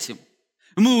соприкоснулись с этим.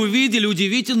 Мы увидели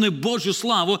удивительную Божью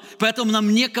славу, поэтому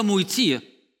нам некому идти.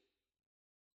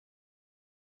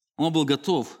 Он был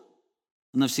готов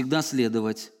навсегда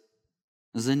следовать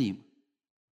за Ним.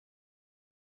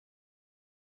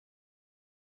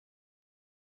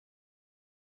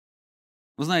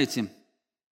 Вы знаете,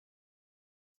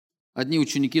 одни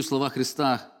ученики в словах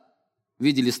Христа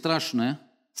видели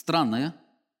странное,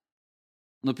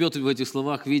 но Петр в этих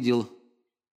словах видел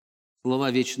слова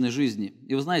вечной жизни.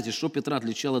 И вы знаете, что Петра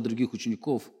отличало от других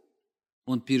учеников?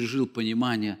 Он пережил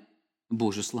понимание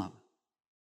Божьей славы.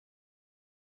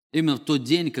 Именно в тот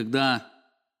день, когда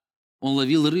он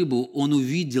ловил рыбу, он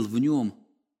увидел в нем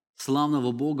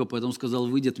славного Бога, поэтому сказал: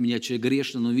 «Выйди от меня, человек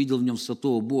грешный», но увидел в нем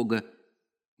святого Бога.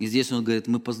 И здесь он говорит: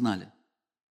 мы познали,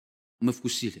 мы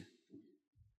вкусили.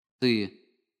 Ты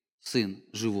Сын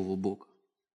живого Бога.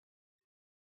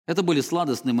 Это были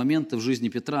сладостные моменты в жизни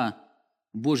Петра.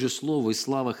 Божье Слово и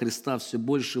слава Христа все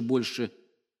больше и больше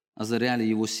озаряли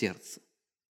его сердце.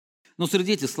 Но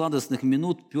среди этих сладостных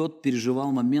минут Петр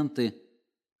переживал моменты,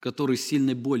 которые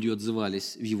сильной болью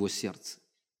отзывались в его сердце.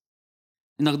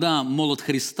 Иногда молот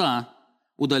Христа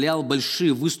удалял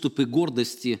большие выступы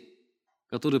гордости,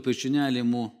 которые причиняли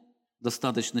ему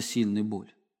достаточно сильную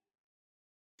боль.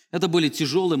 Это были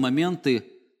тяжелые моменты,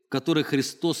 в которых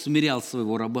Христос смирял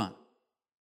своего раба.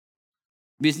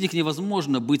 Без них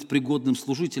невозможно быть пригодным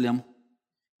служителем.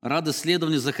 Радость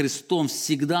следования за Христом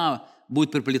всегда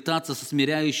будет переплетаться со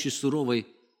смиряющей суровой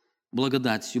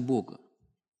благодатью Бога.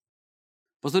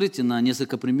 Посмотрите на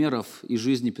несколько примеров из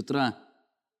жизни Петра,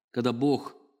 когда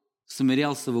Бог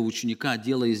смирял своего ученика,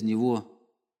 делая из него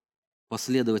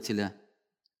последователя,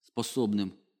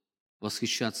 способным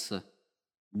восхищаться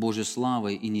Божьей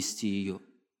славой и нести ее.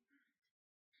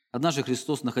 Однажды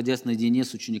Христос, находясь наедине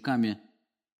с учениками,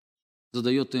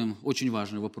 задает им очень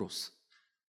важный вопрос.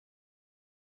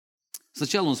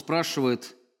 Сначала Он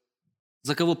спрашивает: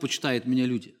 за кого почитают меня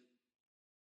люди?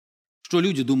 Что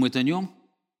люди думают о Нем?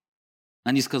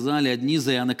 Они сказали: одни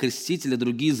за Иоанна Крестителя,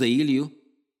 другие за Илью,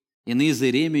 иные за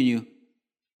Иеремию,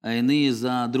 а иные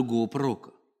за другого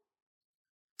пророка.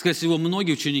 Скорее всего,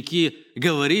 многие ученики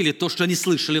говорили то, что они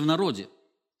слышали в народе.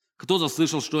 Кто-то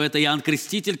слышал, что это Иоанн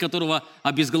Креститель, которого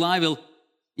обезглавил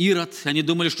Ирод. Они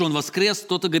думали, что он воскрес.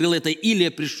 Кто-то говорил: это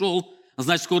Илия пришел,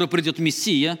 значит, скоро придет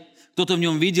Мессия. Кто-то в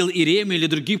нем видел Иеремию или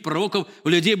других пророков. У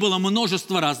людей было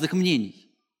множество разных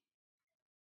мнений.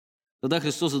 Тогда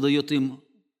Христос задает им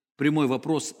прямой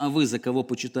вопрос: а вы за кого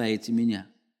почитаете меня?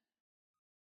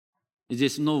 И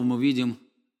здесь снова мы видим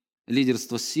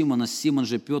лидерство Симона. Симон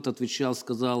же Петр отвечал,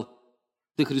 сказал: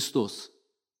 ты Христос,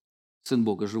 Сын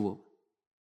Бога Живого.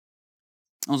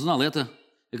 Он знал это,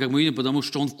 и как мы видим, потому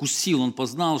что он вкусил, он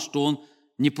познал, что он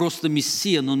не просто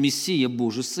Мессия, но он Мессия,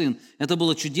 Божий Сын. Это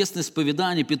было чудесное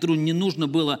исповедание. Петру не нужно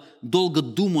было долго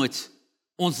думать.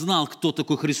 Он знал, кто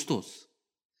такой Христос.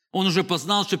 Он уже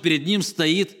познал, что перед ним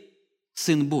стоит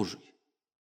Сын Божий.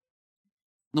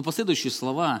 Но последующие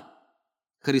слова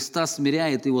Христа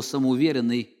смиряет его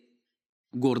самоуверенный,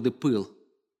 гордый пыл.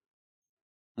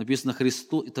 Написано: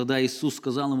 Христу, и тогда Иисус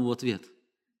сказал ему в ответ: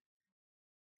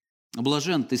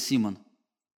 блажен ты, Симон,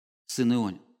 сын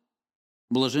Ионин.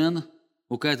 Блажен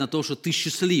указывает на то, что ты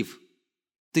счастлив.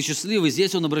 Ты счастлив, и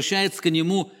здесь он обращается к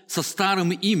нему со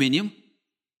старым именем,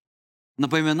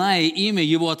 напоминая имя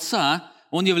его отца.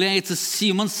 Он является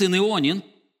Симон, сын Ионин.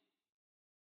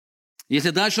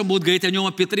 Если дальше он будет говорить о нем,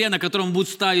 о Петре, на котором он будет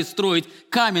строить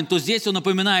камень, то здесь он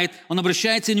напоминает, он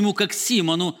обращается к нему как к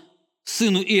Симону,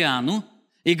 сыну Иоанну,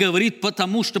 и говорит,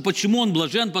 почему он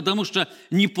блажен, потому что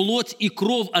не плоть и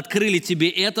кровь открыли тебе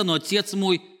это, но Отец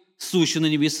мой, сущий на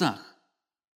небесах.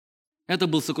 Это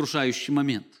был сокрушающий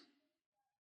момент.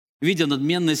 Видя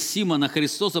надменность Симона,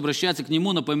 Христос обращается к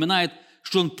нему, напоминает,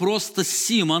 что он просто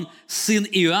Симон, сын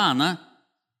Иоанна,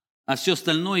 а все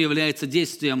остальное является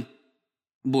действием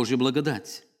Божьей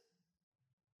благодати.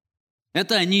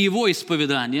 Это не его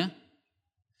исповедание,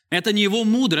 это не его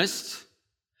мудрость,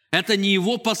 это не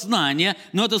его познание,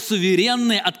 но это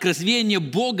суверенное откровение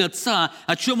Бога Отца,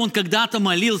 о чем он когда-то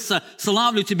молился: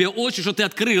 «Славлю Тебя, Отче, что Ты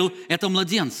открыл это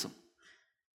младенцам».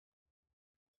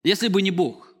 Если бы не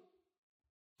Бог,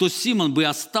 то Симон бы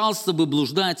остался бы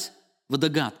блуждать в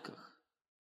догадках.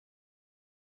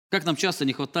 Как нам часто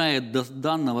не хватает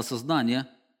данного сознания,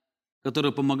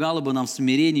 которое помогало бы нам в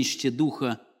смирении, чте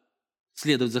Духа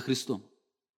следовать за Христом.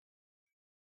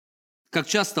 Как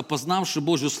часто, познавши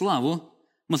Божью славу,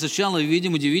 мы сначала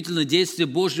видим удивительное действие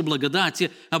Божьей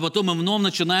благодати, а потом мы вновь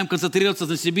начинаем концентрироваться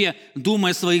на себе,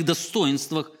 думая о своих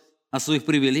достоинствах, о своих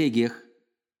привилегиях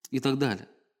и так далее.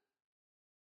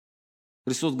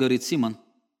 Христос говорит: Симон,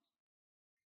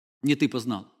 не ты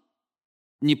познал,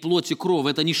 не плоть и кровь,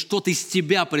 это не что-то из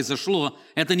тебя произошло,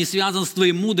 это не связано с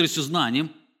твоей мудростью,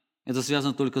 знанием, это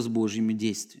связано только с Божьими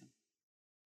действиями.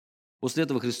 После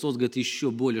этого Христос говорит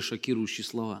еще более шокирующие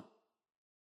слова.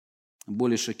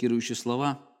 Более шокирующие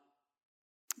слова,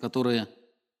 которые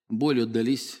более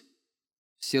отдались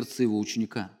в сердце его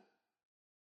ученика.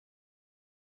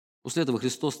 После этого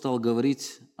Христос стал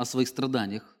говорить о своих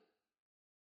страданиях.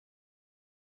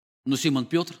 Но Симон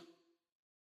Петр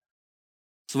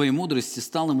в своей мудрости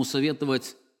стал ему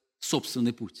советовать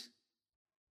собственный путь.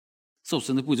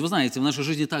 Собственный путь. Вы знаете, в нашей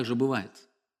жизни так же бывает.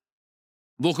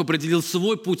 Бог определил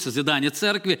свой путь созидания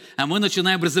церкви, а мы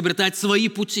начинаем изобретать свои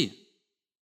пути.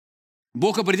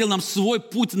 Бог определил нам свой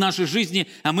путь в нашей жизни,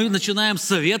 а мы начинаем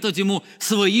советовать Ему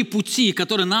свои пути,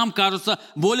 которые нам кажутся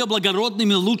более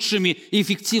благородными, лучшими и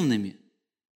эффективными.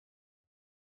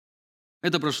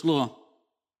 Это прошло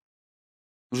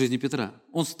в жизни Петра.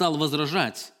 Он стал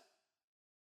возражать,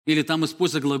 или там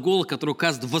используя глагол, который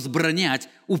указывает возбранять,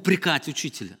 упрекать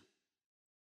учителя.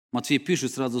 Матфей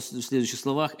пишет сразу в следующих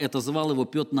словах: «Это звал его,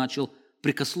 Петр начал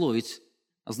прикословить»,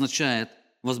 означает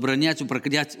возбранять,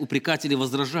 упрекать или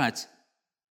возражать.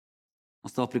 Он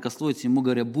стал прикословить ему,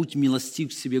 говоря: «Будь милостив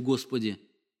к себе, Господи,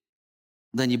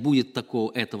 да не будет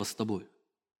такого этого с тобой».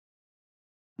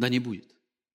 Да не будет.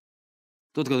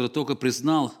 Тот, который только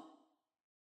признал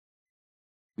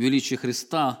величие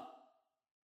Христа,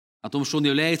 о том, что Он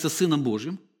является Сыном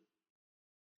Божьим,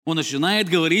 он начинает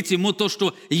говорить ему то,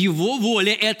 что его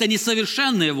воля – это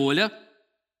несовершенная воля.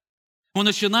 Он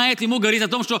начинает ему говорить о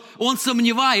том, что он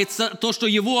сомневается, то, что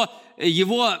его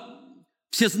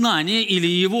всезнание или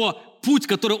его путь,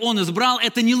 который он избрал,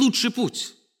 это не лучший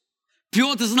путь.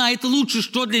 Петр знает лучше,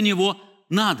 что для него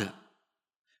надо.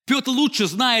 Петр лучше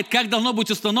знает, как должно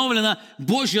быть установлено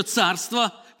Божье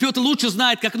Царство. Петр лучше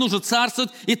знает, как нужно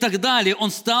царствовать и так далее. Он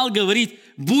стал говорить: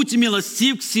 «Будь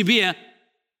милостив к себе,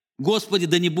 Господи,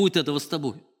 да не будет этого с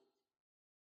тобой».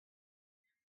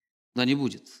 Да не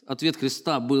будет. Ответ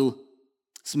Христа был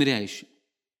смиряющий.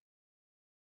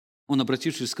 Он,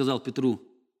 обратившись, сказал Петру: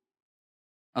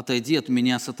 «Отойди от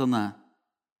меня, сатана,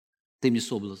 ты мне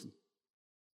соблазн».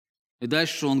 И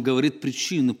дальше он говорит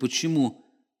причину, почему.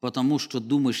 Потому что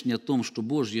думаешь не о том, что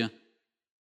Божье,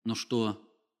 но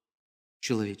что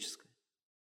человеческое.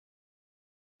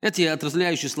 Эти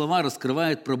отрезвляющие слова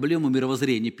раскрывают проблему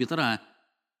мировоззрения Петра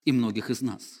и многих из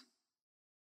нас.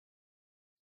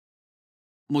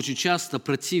 Мы очень часто,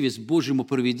 противясь Божьему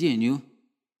провидению,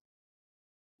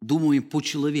 думаем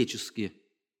по-человечески,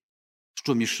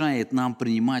 что мешает нам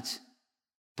принимать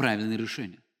правильные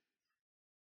решения.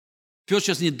 Петр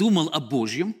сейчас не думал о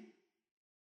Божьем,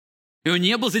 и он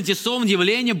не был заинтересован в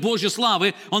явлении Божьей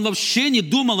славы. Он вообще не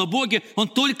думал о Боге, он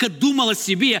только думал о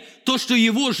себе, то, что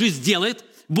его жизнь делает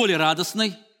более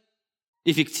радостной,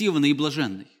 эффективной и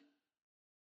блаженной.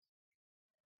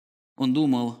 Он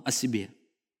думал о себе.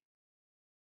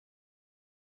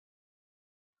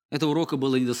 Этого урока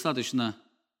было недостаточно.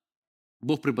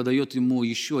 Бог преподает ему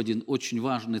еще один очень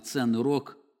важный, ценный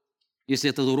урок.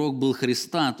 Если этот урок был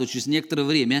Христа, то через некоторое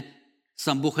время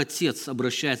сам Бог Отец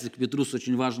обращается к Петру с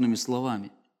очень важными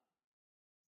словами.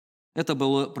 Это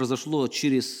произошло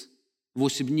через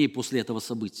 8 дней после этого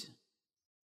события.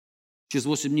 Через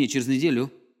 8 дней, через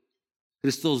неделю,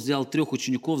 Христос взял 3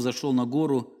 учеников, зашел на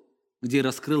гору, где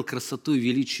раскрыл красоту и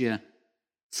величие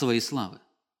своей славы.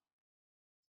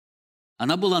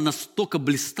 Она была настолько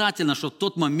блистательна, что в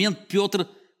тот момент Петр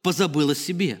позабыл о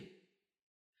себе.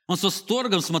 Он с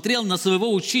восторгом смотрел на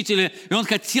своего учителя, и он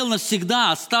хотел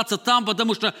навсегда остаться там,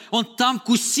 потому что он там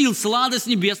вкусил сладость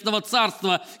небесного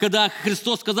царства, когда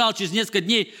Христос сказал через несколько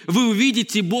дней: вы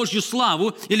увидите Божью славу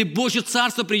или Божье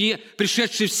царство,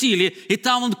 пришедшее в силе, и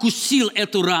там он вкусил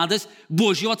эту радость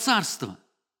Божьего царства.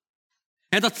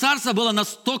 Это царство было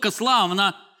настолько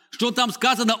славно, что там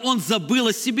сказано, он забыл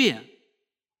о себе.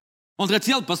 Он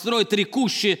хотел построить 3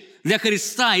 кущи для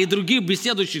Христа и других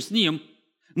беседующих с ним,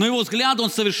 но его взгляд, он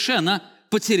совершенно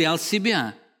потерял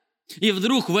себя. И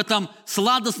вдруг в этом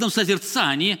сладостном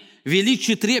созерцании,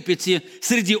 величии трепете,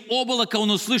 среди облака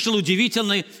он услышал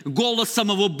удивительный голос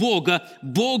самого Бога.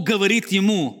 Бог говорит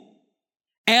ему: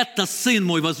 «Это Сын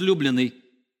мой возлюбленный,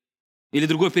 Или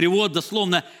другой перевод,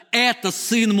 дословно, «Это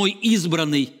Сын мой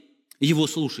избранный, Его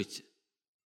слушайте».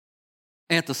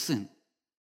 Это Сын.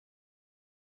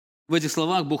 В этих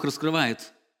словах Бог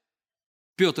раскрывает: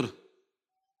 Петр,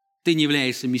 ты не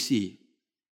являешься Мессией.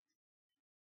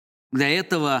 Для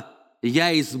этого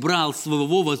я избрал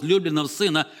своего возлюбленного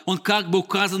Сына. Он как бы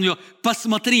указан его: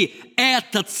 посмотри,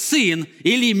 этот Сын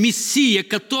или Мессия,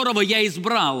 которого я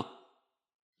избрал.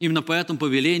 Именно поэтому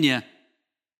повеление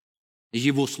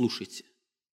Его слушайте.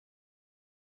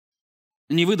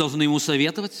 Не вы должны Ему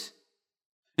советовать,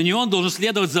 не Он должен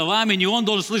следовать за вами, не Он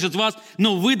должен слышать вас,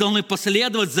 но вы должны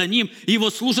последовать за Ним,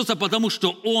 Его слушаться, потому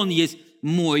что Он есть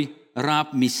мой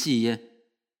раб, Мессия,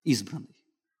 избранный.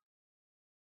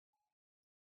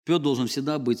 Петр должен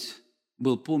всегда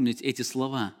был помнить эти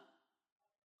слова.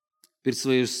 Перед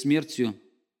своей смертью,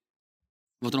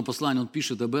 во втором послании он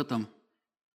пишет об этом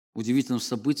удивительном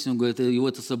событии. Он говорит, его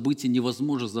это событие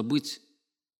невозможно забыть.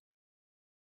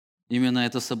 Именно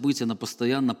это событие, оно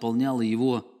постоянно наполняло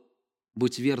его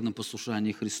быть верным в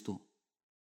послушании Христу.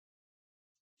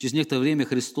 Через некоторое время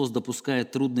Христос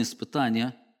допускает трудные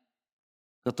испытания,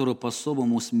 которое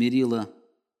по-особому смирило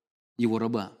его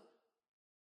раба.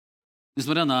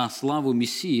 Несмотря на славу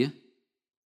Мессии,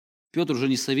 Петр уже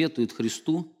не советует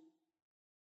Христу,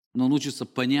 но он учится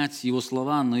понять его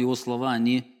слова, но его слова,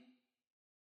 они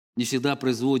не всегда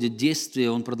производят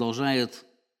действия. Он продолжает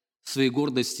в своей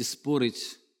гордости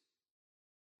спорить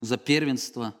за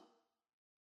первенство,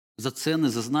 за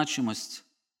ценность, за значимость.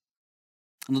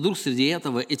 Но вдруг среди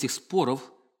этих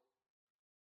споров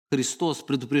Христос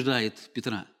предупреждает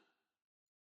Петра.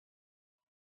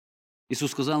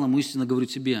 Иисус сказал ему: истинно говорю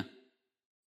тебе,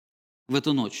 в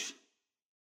эту ночь,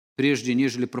 прежде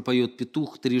нежели пропоет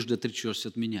петух, трижды отречешься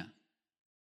от меня.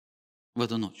 В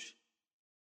эту ночь.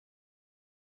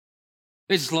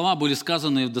 Эти слова были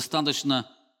сказаны в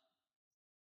достаточно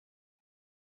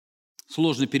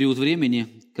сложный период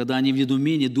времени, когда они в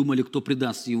недоумении думали, кто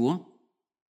предаст его.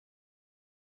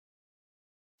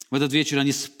 В этот вечер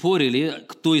они спорили,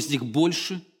 кто из них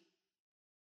больше,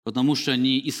 потому что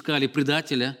они искали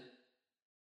предателя,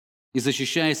 и,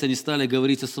 защищаясь, они стали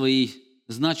говорить о своей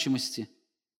значимости.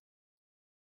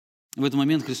 В этот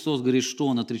момент Христос говорит, что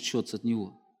он отречется от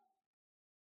него.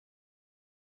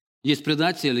 Есть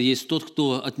предатель, есть тот,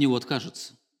 кто от него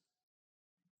откажется.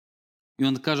 И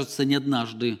он откажется не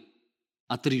однажды,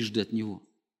 а трижды от него.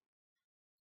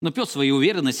 Но Петр в своей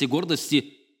уверенности и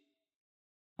гордости,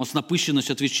 он с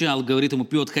напыщенностью отвечал, говорит ему: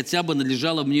 Петр, хотя бы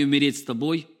надлежало мне умереть с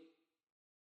тобой,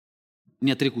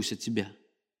 не отрекусь от тебя.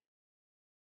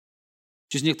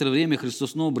 Через некоторое время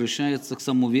Христос снова обращается к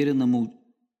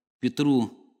самоуверенному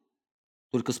Петру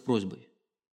только с просьбой.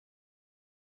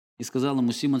 И сказал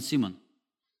ему: Симон, Симон,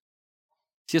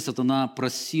 все сатана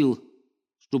просил,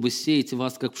 чтобы сеять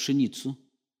вас, как пшеницу.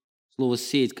 Слово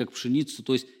 «сеять, как пшеницу»,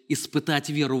 то есть испытать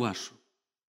веру вашу.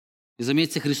 И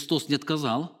заметьте, Христос не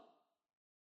отказал,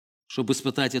 чтобы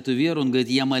испытать эту веру. Он говорит: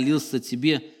 я молился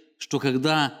тебе, что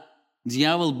когда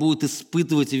дьявол будет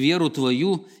испытывать веру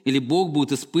твою, или Бог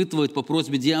будет испытывать по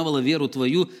просьбе дьявола веру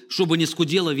твою, чтобы не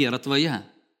скудела вера твоя.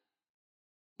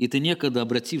 И ты некогда,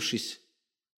 обратившись,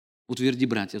 утверди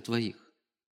братьев твоих.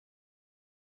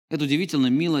 Это удивительная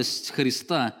милость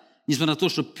Христа. Несмотря на то,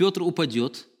 что Петр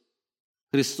упадет,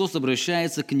 Христос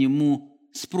обращается к нему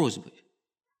с просьбой.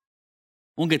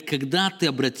 Он говорит: когда ты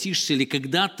обратишься или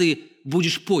когда ты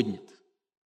будешь поднят,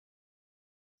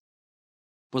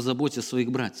 позаботься о своих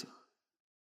братьях.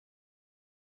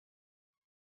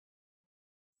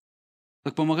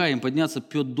 Как помогая им подняться,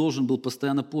 Петр должен был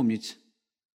постоянно помнить,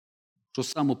 что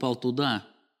сам упал туда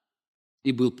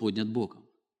и был поднят Богом.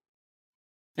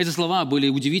 Эти слова были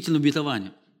удивительным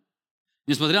обетованием.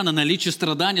 Несмотря на наличие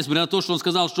страданий, несмотря на то, что он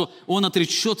сказал, что он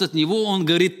отречется от него, он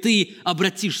говорит: ты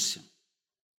обратишься.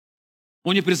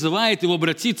 Он не призывает его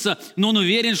обратиться, но он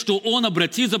уверен, что он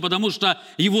обратится, потому что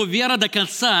его вера до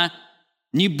конца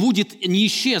не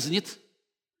исчезнет.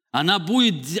 Она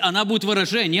будет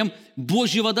выражением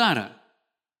Божьего дара.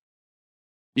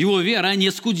 Его вера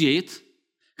не скудеет,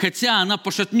 хотя она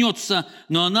пошатнется,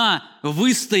 но она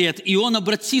выстоит, и он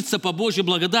обратится по Божьей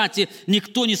благодати.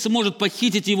 Никто не сможет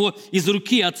похитить его из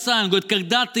руки Отца. Он говорит: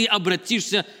 когда ты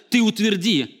обратишься, ты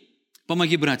утверди,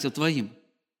 помоги братьям твоим.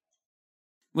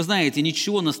 Вы знаете,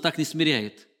 ничего нас так не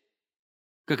смиряет,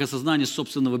 как осознание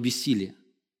собственного бессилия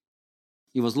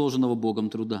и возложенного Богом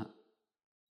труда.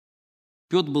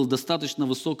 Петр был достаточно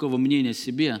высокого мнения о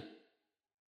себе,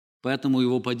 поэтому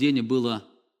его падение было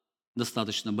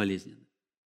достаточно болезненным.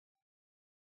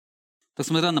 Так,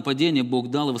 смотря на падение,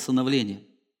 Бог дал и восстановление.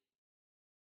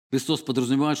 Христос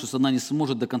подразумевает, что сатана не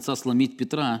сможет до конца сломить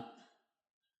Петра,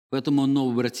 поэтому он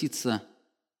снова обратится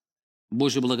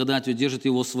Божьей благодатью держит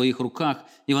его в своих руках.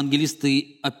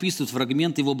 Евангелисты описывают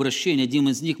фрагменты его обращения. Один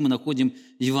из них мы находим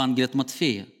в Евангелии от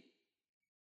Матфея.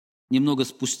 Немного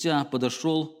спустя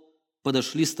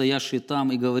подошли стоящие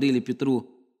там и говорили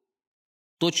Петру: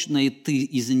 «Точно и ты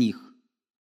из них,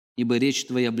 ибо речь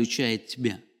твоя обличает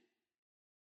тебя».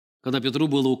 Когда Петру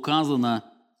было указано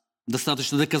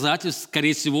достаточно доказательств,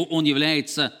 скорее всего, он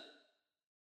является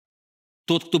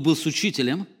тот, кто был с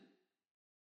учителем,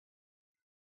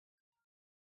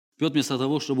 Петр вместо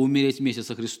того, чтобы умереть вместе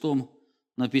со Христом,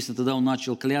 написано, тогда он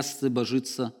начал клясться и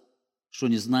божиться, что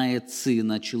не знает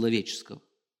Сына Человеческого.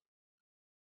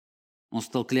 Он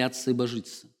стал клясться и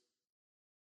божиться.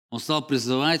 Он стал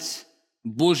призывать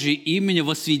Божье имя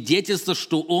во свидетельство,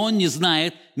 что он не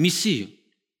знает Мессию.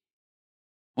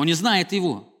 Он не знает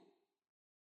Его.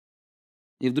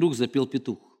 И вдруг запел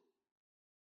петух.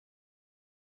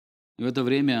 И в это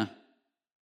время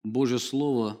Божье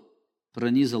Слово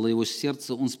пронизало его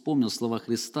сердце. Он вспомнил слова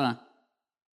Христа: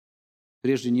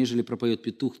 «Прежде нежели пропоет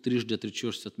петух, трижды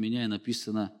отречешься от меня». И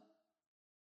написано: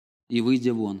 «И,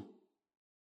 выйдя вон,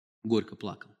 горько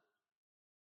плакал».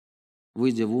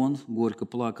 Выйдя вон, горько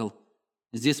плакал.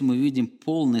 Здесь мы видим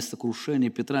полное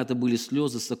сокрушение Петра. Это были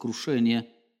слезы сокрушения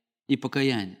и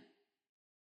покаяния.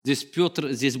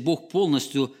 Здесь Бог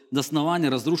полностью до основания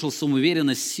разрушил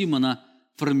самоуверенность Симона,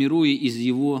 формируя из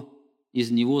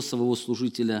него своего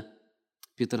служителя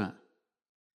Петра.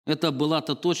 Это была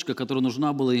та точка, которая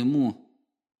нужна была ему,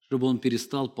 чтобы он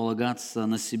перестал полагаться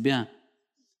на себя.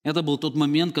 Это был тот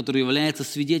момент, который является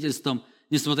свидетельством,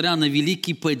 несмотря на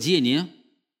великие падения,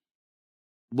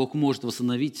 Бог может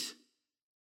восстановить,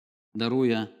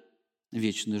 даруя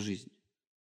вечную жизнь.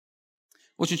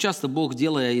 Очень часто Бог,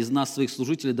 делая из нас своих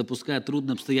служителей, допускает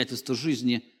трудные обстоятельства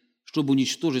жизни, чтобы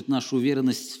уничтожить нашу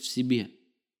уверенность в себе.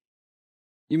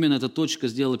 Именно эта точка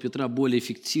сделала Петра более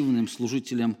эффективным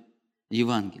служителем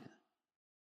Евангелия.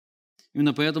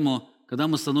 Именно поэтому, когда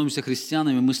мы становимся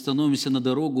христианами, мы становимся на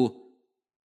дорогу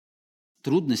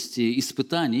трудностей,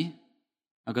 испытаний,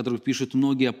 о которых пишут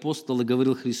многие апостолы,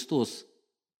 говорил Христос.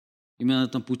 Именно на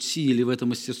этом пути или в этой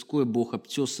мастерской Бог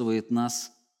обтесывает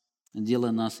нас,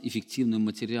 делая нас эффективным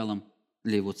материалом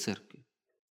для Его церкви.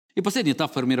 И последний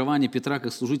этап формирования Петра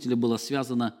как служителя было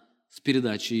связано с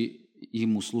передачей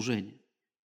ему служения.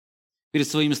 Перед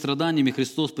своими страданиями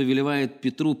Христос повелевает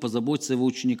Петру позаботиться о его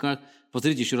учениках.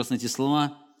 Посмотрите еще раз на эти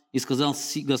слова. «И сказал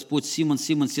Господь: Симон,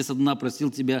 Симон, се со дна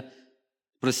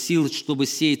просил, чтобы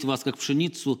сеять вас, как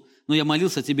пшеницу, но я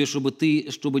молился тебе,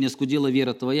 чтобы не оскудела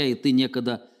вера твоя, и ты,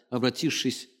 некогда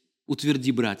обратившись,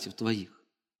 утверди братьев твоих».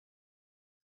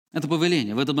 Это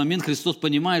повеление. В этот момент Христос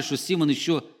понимает, что Симон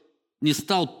еще не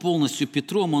стал полностью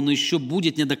Петром, он еще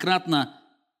будет неоднократно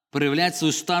проявлять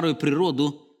свою старую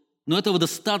природу, но этого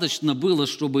достаточно было,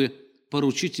 чтобы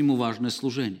поручить ему важное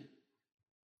служение.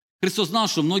 Христос знал,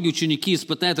 что многие ученики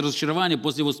испытают разочарование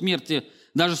после его смерти,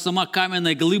 даже сама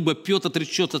каменная глыба Петр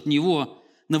отречется от него,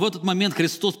 но в этот момент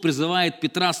Христос призывает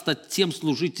Петра стать тем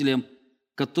служителем,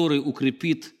 который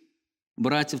укрепит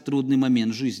братьев в трудный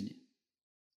момент жизни.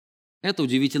 Это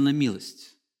удивительная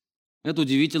милость. Это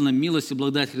удивительная милость и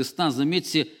благодать Христа.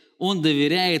 Заметьте, Он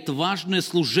доверяет важное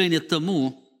служение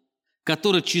тому,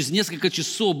 который через несколько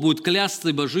часов будет клясться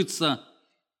и божиться,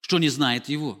 что не знает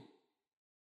Его.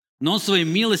 Но Он в своей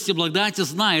милости и благодати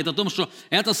знает о том, что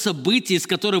это событие, из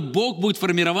которого Бог будет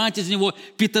формировать из него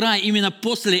Петра. Именно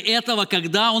после этого,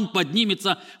 когда он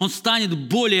поднимется, он станет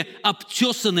более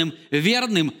обтесанным,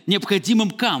 верным,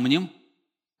 необходимым камнем,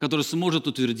 который сможет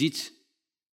утвердить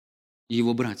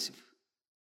его братьев.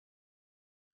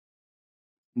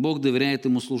 Бог доверяет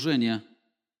ему служение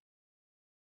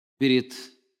перед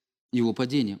его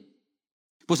падением.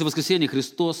 После воскресения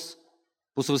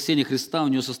Христа у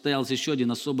него состоялся еще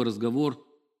один особый разговор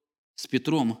с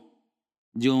Петром,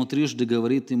 где он трижды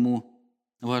говорит ему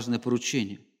важное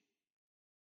поручение.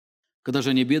 Когда же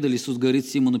они обедали, Иисус говорит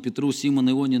Симону Петру: «Симон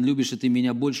Ионин, любишь ли ты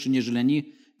меня больше, нежели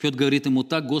они?» Петр говорит ему: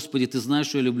 «Так, Господи, ты знаешь,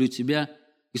 что я люблю тебя».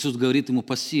 Иисус говорит ему: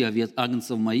 «Паси овец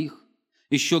агнцев моих».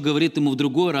 Еще говорит ему в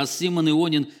другой раз: «Симон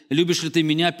Ионин, любишь ли ты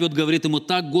меня?» Петр говорит ему: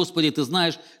 «Так, Господи, ты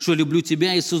знаешь, что я люблю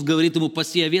тебя». Иисус говорит ему: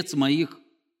 «Паси овец моих».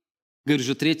 Говорит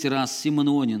же третий раз: «Симон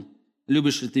Ионин,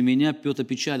 любишь ли ты меня?» Петр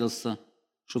опечалился,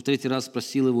 что в третий раз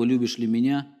спросил его: «Любишь ли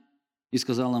меня?» И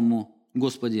сказал ему: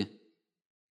 «Господи,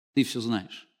 ты все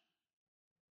знаешь.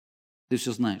 Ты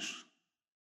все знаешь».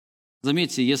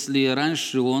 Заметьте, если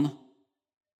раньше он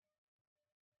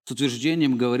с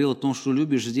утверждением говорил о том, что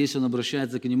любишь, здесь он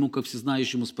обращается к нему как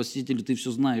всезнающему Спасителю: «Ты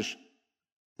все знаешь.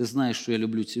 Ты знаешь, что я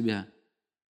люблю тебя».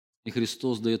 И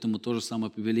Христос дает ему то же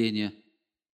самое повеление: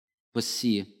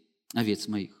 «Паси овец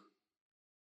моих».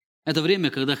 Это время,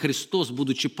 когда Христос,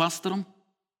 будучи пастором,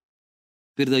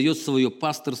 передает свое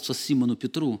пасторство Симону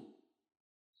Петру.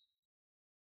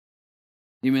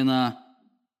 Именно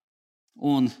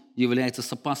он является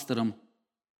сопастором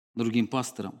другим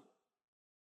пастором.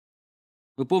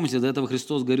 Вы помните, до этого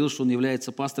Христос говорил, что Он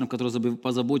является пастором, который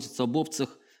позаботится об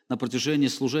овцах. На протяжении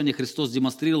служения Христос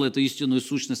демонстрировал эту истинную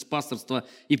сущность пасторства,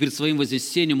 и перед своим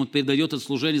вознесением Он передает это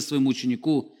служение своему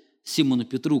ученику Симону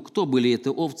Петру. Кто были эти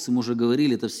овцы, мы уже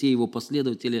говорили, это все Его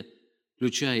последователи,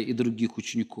 включая и других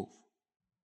учеников.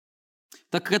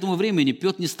 Так к этому времени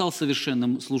Петр не стал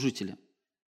совершенным служителем.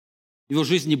 В его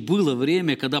жизни было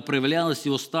время, когда проявлялась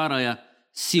его старая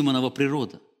Симонова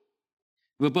природа.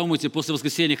 Вы помните, после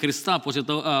воскресения Христа,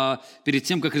 перед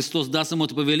тем, как Христос даст ему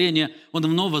это повеление, он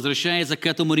вновь возвращается к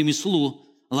этому ремеслу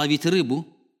ловить рыбу.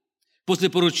 После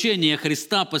поручения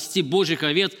Христа пасти Божьих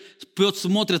овец, Петр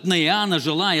смотрит на Иоанна,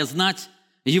 желая знать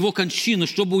его кончину,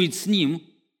 что будет с ним.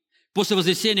 После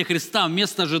воскресения Христа,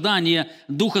 вместо ожидания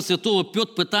Духа Святого,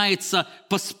 Петр пытается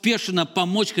поспешно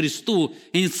помочь Христу,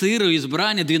 инициируя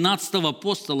избрание 12-го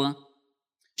апостола.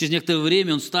 Через некоторое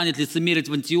время он станет лицемерить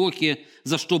в Антиохии,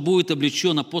 за что будет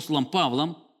облечен апостолом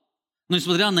Павлом. Но,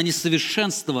 несмотря на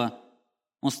несовершенство,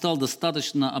 он стал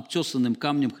достаточно обтесанным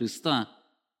камнем Христа,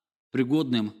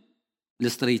 пригодным для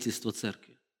строительства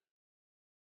церкви.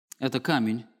 Это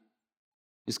камень,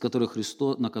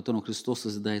 на котором Христос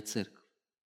созидает церковь.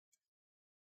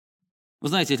 Вы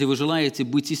знаете, если вы желаете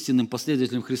быть истинным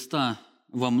последователем Христа,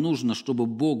 вам нужно, чтобы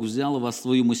Бог взял вас в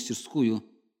свою мастерскую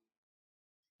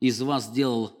и из вас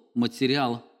сделал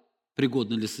материал,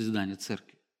 пригодный для созидания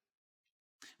церкви.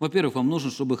 Во-первых, вам нужно,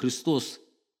 чтобы Христос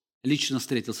лично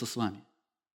встретился с вами.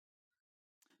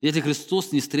 Если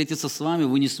Христос не встретится с вами,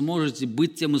 вы не сможете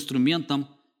быть тем инструментом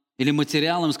или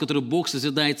материалом, с которым Бог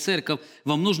созидает церковь.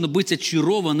 Вам нужно быть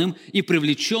очарованным и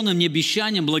привлеченным не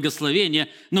обещанием благословения,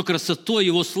 но красотой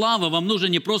Его славы. Вам нужно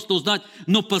не просто узнать,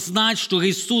 но познать, что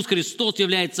Иисус Христос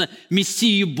является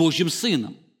Мессией Божьим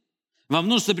Сыном. Вам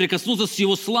нужно соприкоснуться с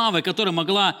Его славой, которая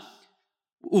могла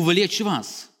увлечь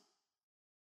вас.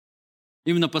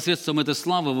 Именно посредством этой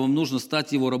славы вам нужно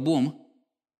стать Его рабом,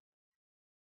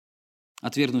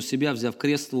 отвергнув себя, взяв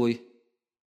крест свой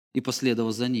и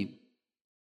последовав за Ним.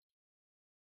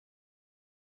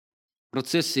 В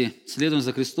процессе следования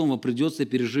за Христом вам придется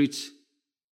пережить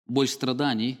боль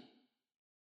страданий,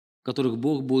 в которых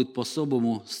Бог будет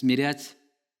по-особому смирять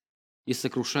и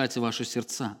сокрушать ваши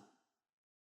сердца.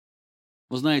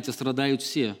 Вы знаете, страдают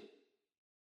все.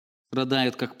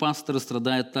 Страдают как пасторы,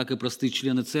 страдают так и простые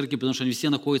члены церкви, потому что они все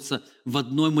находятся в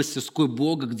одной мастерской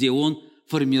Бога, где Он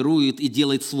формирует и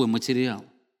делает свой материал.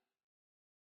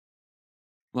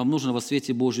 Вам нужно во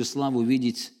свете Божьей славы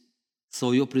увидеть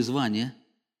свое призвание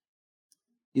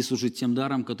и служить тем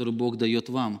даром, который Бог дает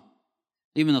вам.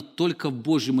 Именно только в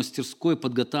Божьей мастерской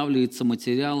подготавливается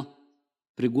материал,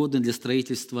 пригодный для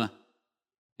строительства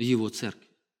Его церкви.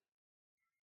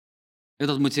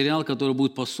 Этот материал, который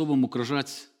будет по-особому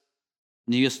украшать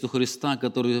невесту Христа,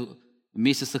 который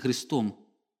вместе со Христом,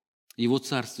 Его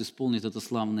царство исполнит это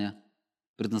славное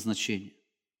предназначение.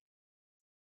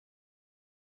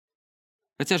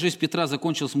 Хотя жизнь Петра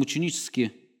закончилась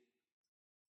мученически,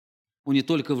 он не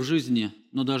только в жизни,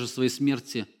 но даже в своей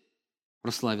смерти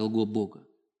прославил Бога.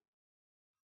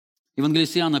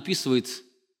 Евангелист Иоанн описывает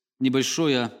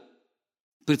небольшое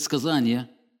предсказание,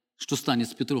 что станет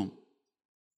с Петром.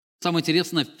 Самое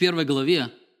интересное, в 1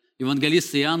 главе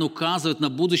евангелист Иоанн указывает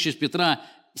на будущее Петра.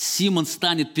 Симон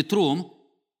станет Петром,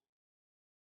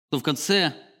 то в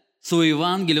конце своего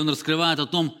Евангелия он раскрывает о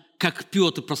том, как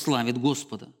Петр прославит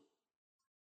Господа.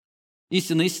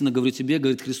 Истинно, истинно говорю тебе,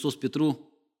 говорит Христос Петру,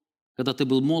 когда ты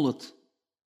был молод,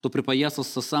 то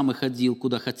припоясался сам и ходил,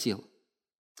 куда хотел.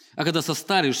 А когда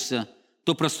состаришься,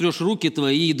 то прострешь руки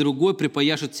твои, и другой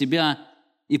припояшет тебя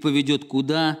и поведет,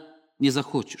 куда не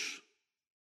захочешь.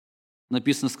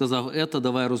 Написано, сказав это,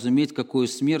 давая разуметь, какой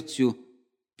смертью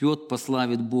Петр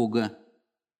прославит Бога.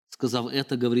 Сказав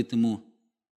это, говорит ему,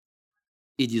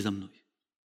 иди за мной.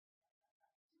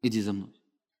 Иди за мной.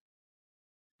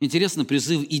 Интересно,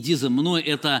 призыв «иди за мной» –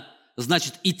 это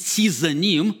значит идти за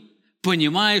Ним,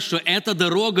 понимая, что эта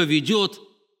дорога ведет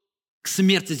к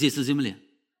смерти здесь на земле.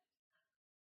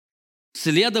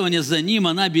 Следование за Ним,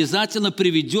 она обязательно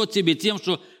приведет тебя тем,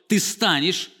 что ты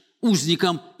станешь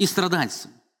узником и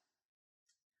страдальцем.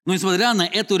 Но несмотря на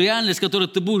эту реальность, в которой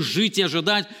ты будешь жить и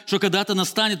ожидать, что когда-то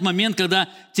настанет момент, когда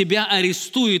тебя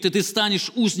арестуют, и ты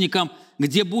станешь узником,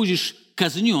 где будешь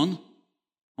казнен,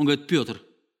 он говорит, Петр,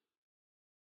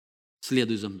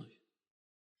 следуй за мной.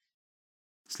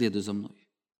 Следуй за мной.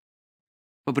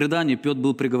 По преданию, Петр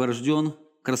был приговорен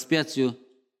к распятию,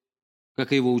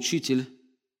 как и его учитель,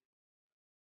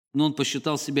 но он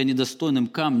посчитал себя недостойным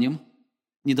камнем,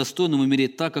 недостойным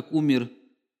умереть так, как умер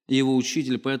его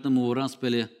учитель, поэтому его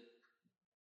распяли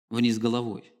вниз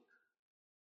головой.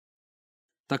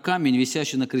 Так камень,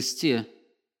 висящий на кресте,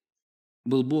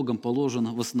 был Богом положен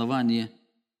в основании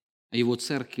его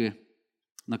церкви,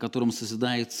 на котором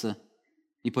созидается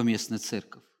и поместная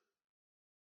церковь.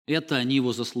 Это не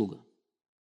его заслуга.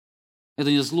 Это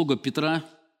не заслуга Петра,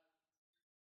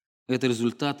 это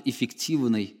результат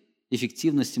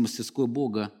эффективности мастерской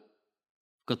Бога,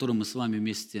 в котором мы с вами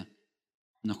вместе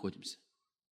находимся.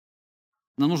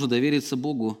 Нам нужно довериться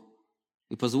Богу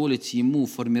и позволить Ему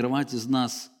формировать из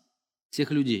нас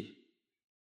тех людей,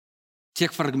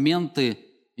 тех фрагменты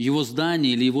Его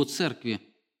здания или Его церкви,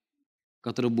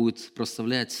 которые будут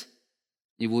прославлять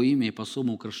Его имя и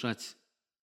по-особому украшать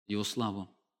Его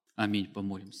славу. Аминь.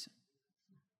 Помолимся.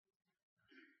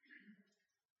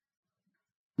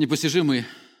 Непостижимый,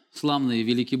 славный и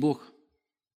великий Бог,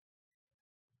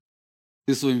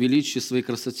 Ты в своем величии, в своей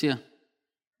красоте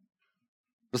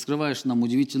раскрываешь нам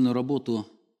удивительную работу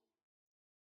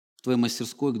в Твоей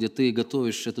мастерской, где Ты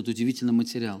готовишь этот удивительный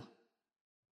материал,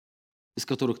 из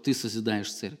которых Ты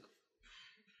созидаешь церковь.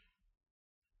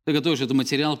 Ты готовишь этот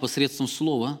материал посредством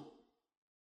слова,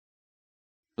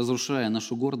 разрушая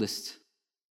нашу гордость,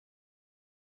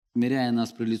 смиряя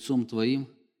нас пред лицом Твоим,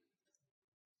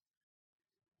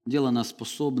 делая нас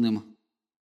способным,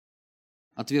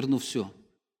 отвергнув все,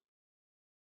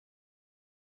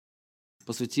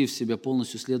 посвятив себя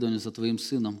полностью следованию за Твоим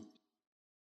Сыном,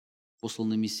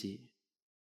 посланным Мессией.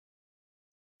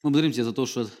 Мы благодарим Тебя за то,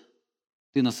 что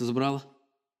Ты нас избрал,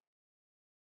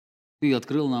 Ты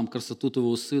открыл нам красоту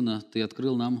Твоего Сына, Ты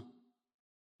открыл нам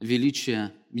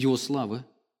величие Его славы.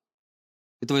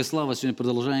 И Твоя слава сегодня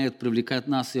продолжает привлекать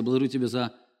нас. Я благодарю Тебя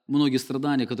за многие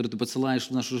страдания, которые Ты посылаешь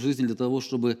в нашу жизнь для того,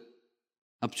 чтобы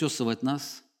обчесывать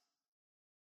нас,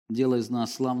 делая из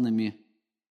нас славными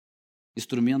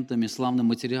инструментами, славным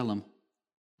материалом,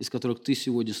 из которых Ты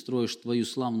сегодня строишь Твою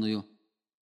славную,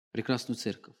 прекрасную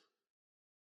церковь.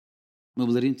 Мы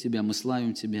благодарим Тебя, мы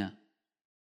славим Тебя.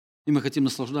 И мы хотим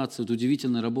наслаждаться этой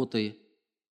удивительной работой,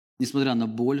 несмотря на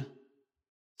боль,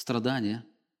 страдания.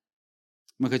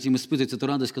 Мы хотим испытывать эту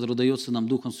радость, которая дается нам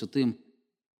Духом Святым,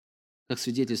 как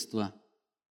свидетельство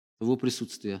Твоего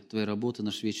присутствия, Твоей работы,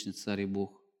 наш вечный Царь и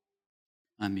Бог.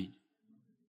 Аминь.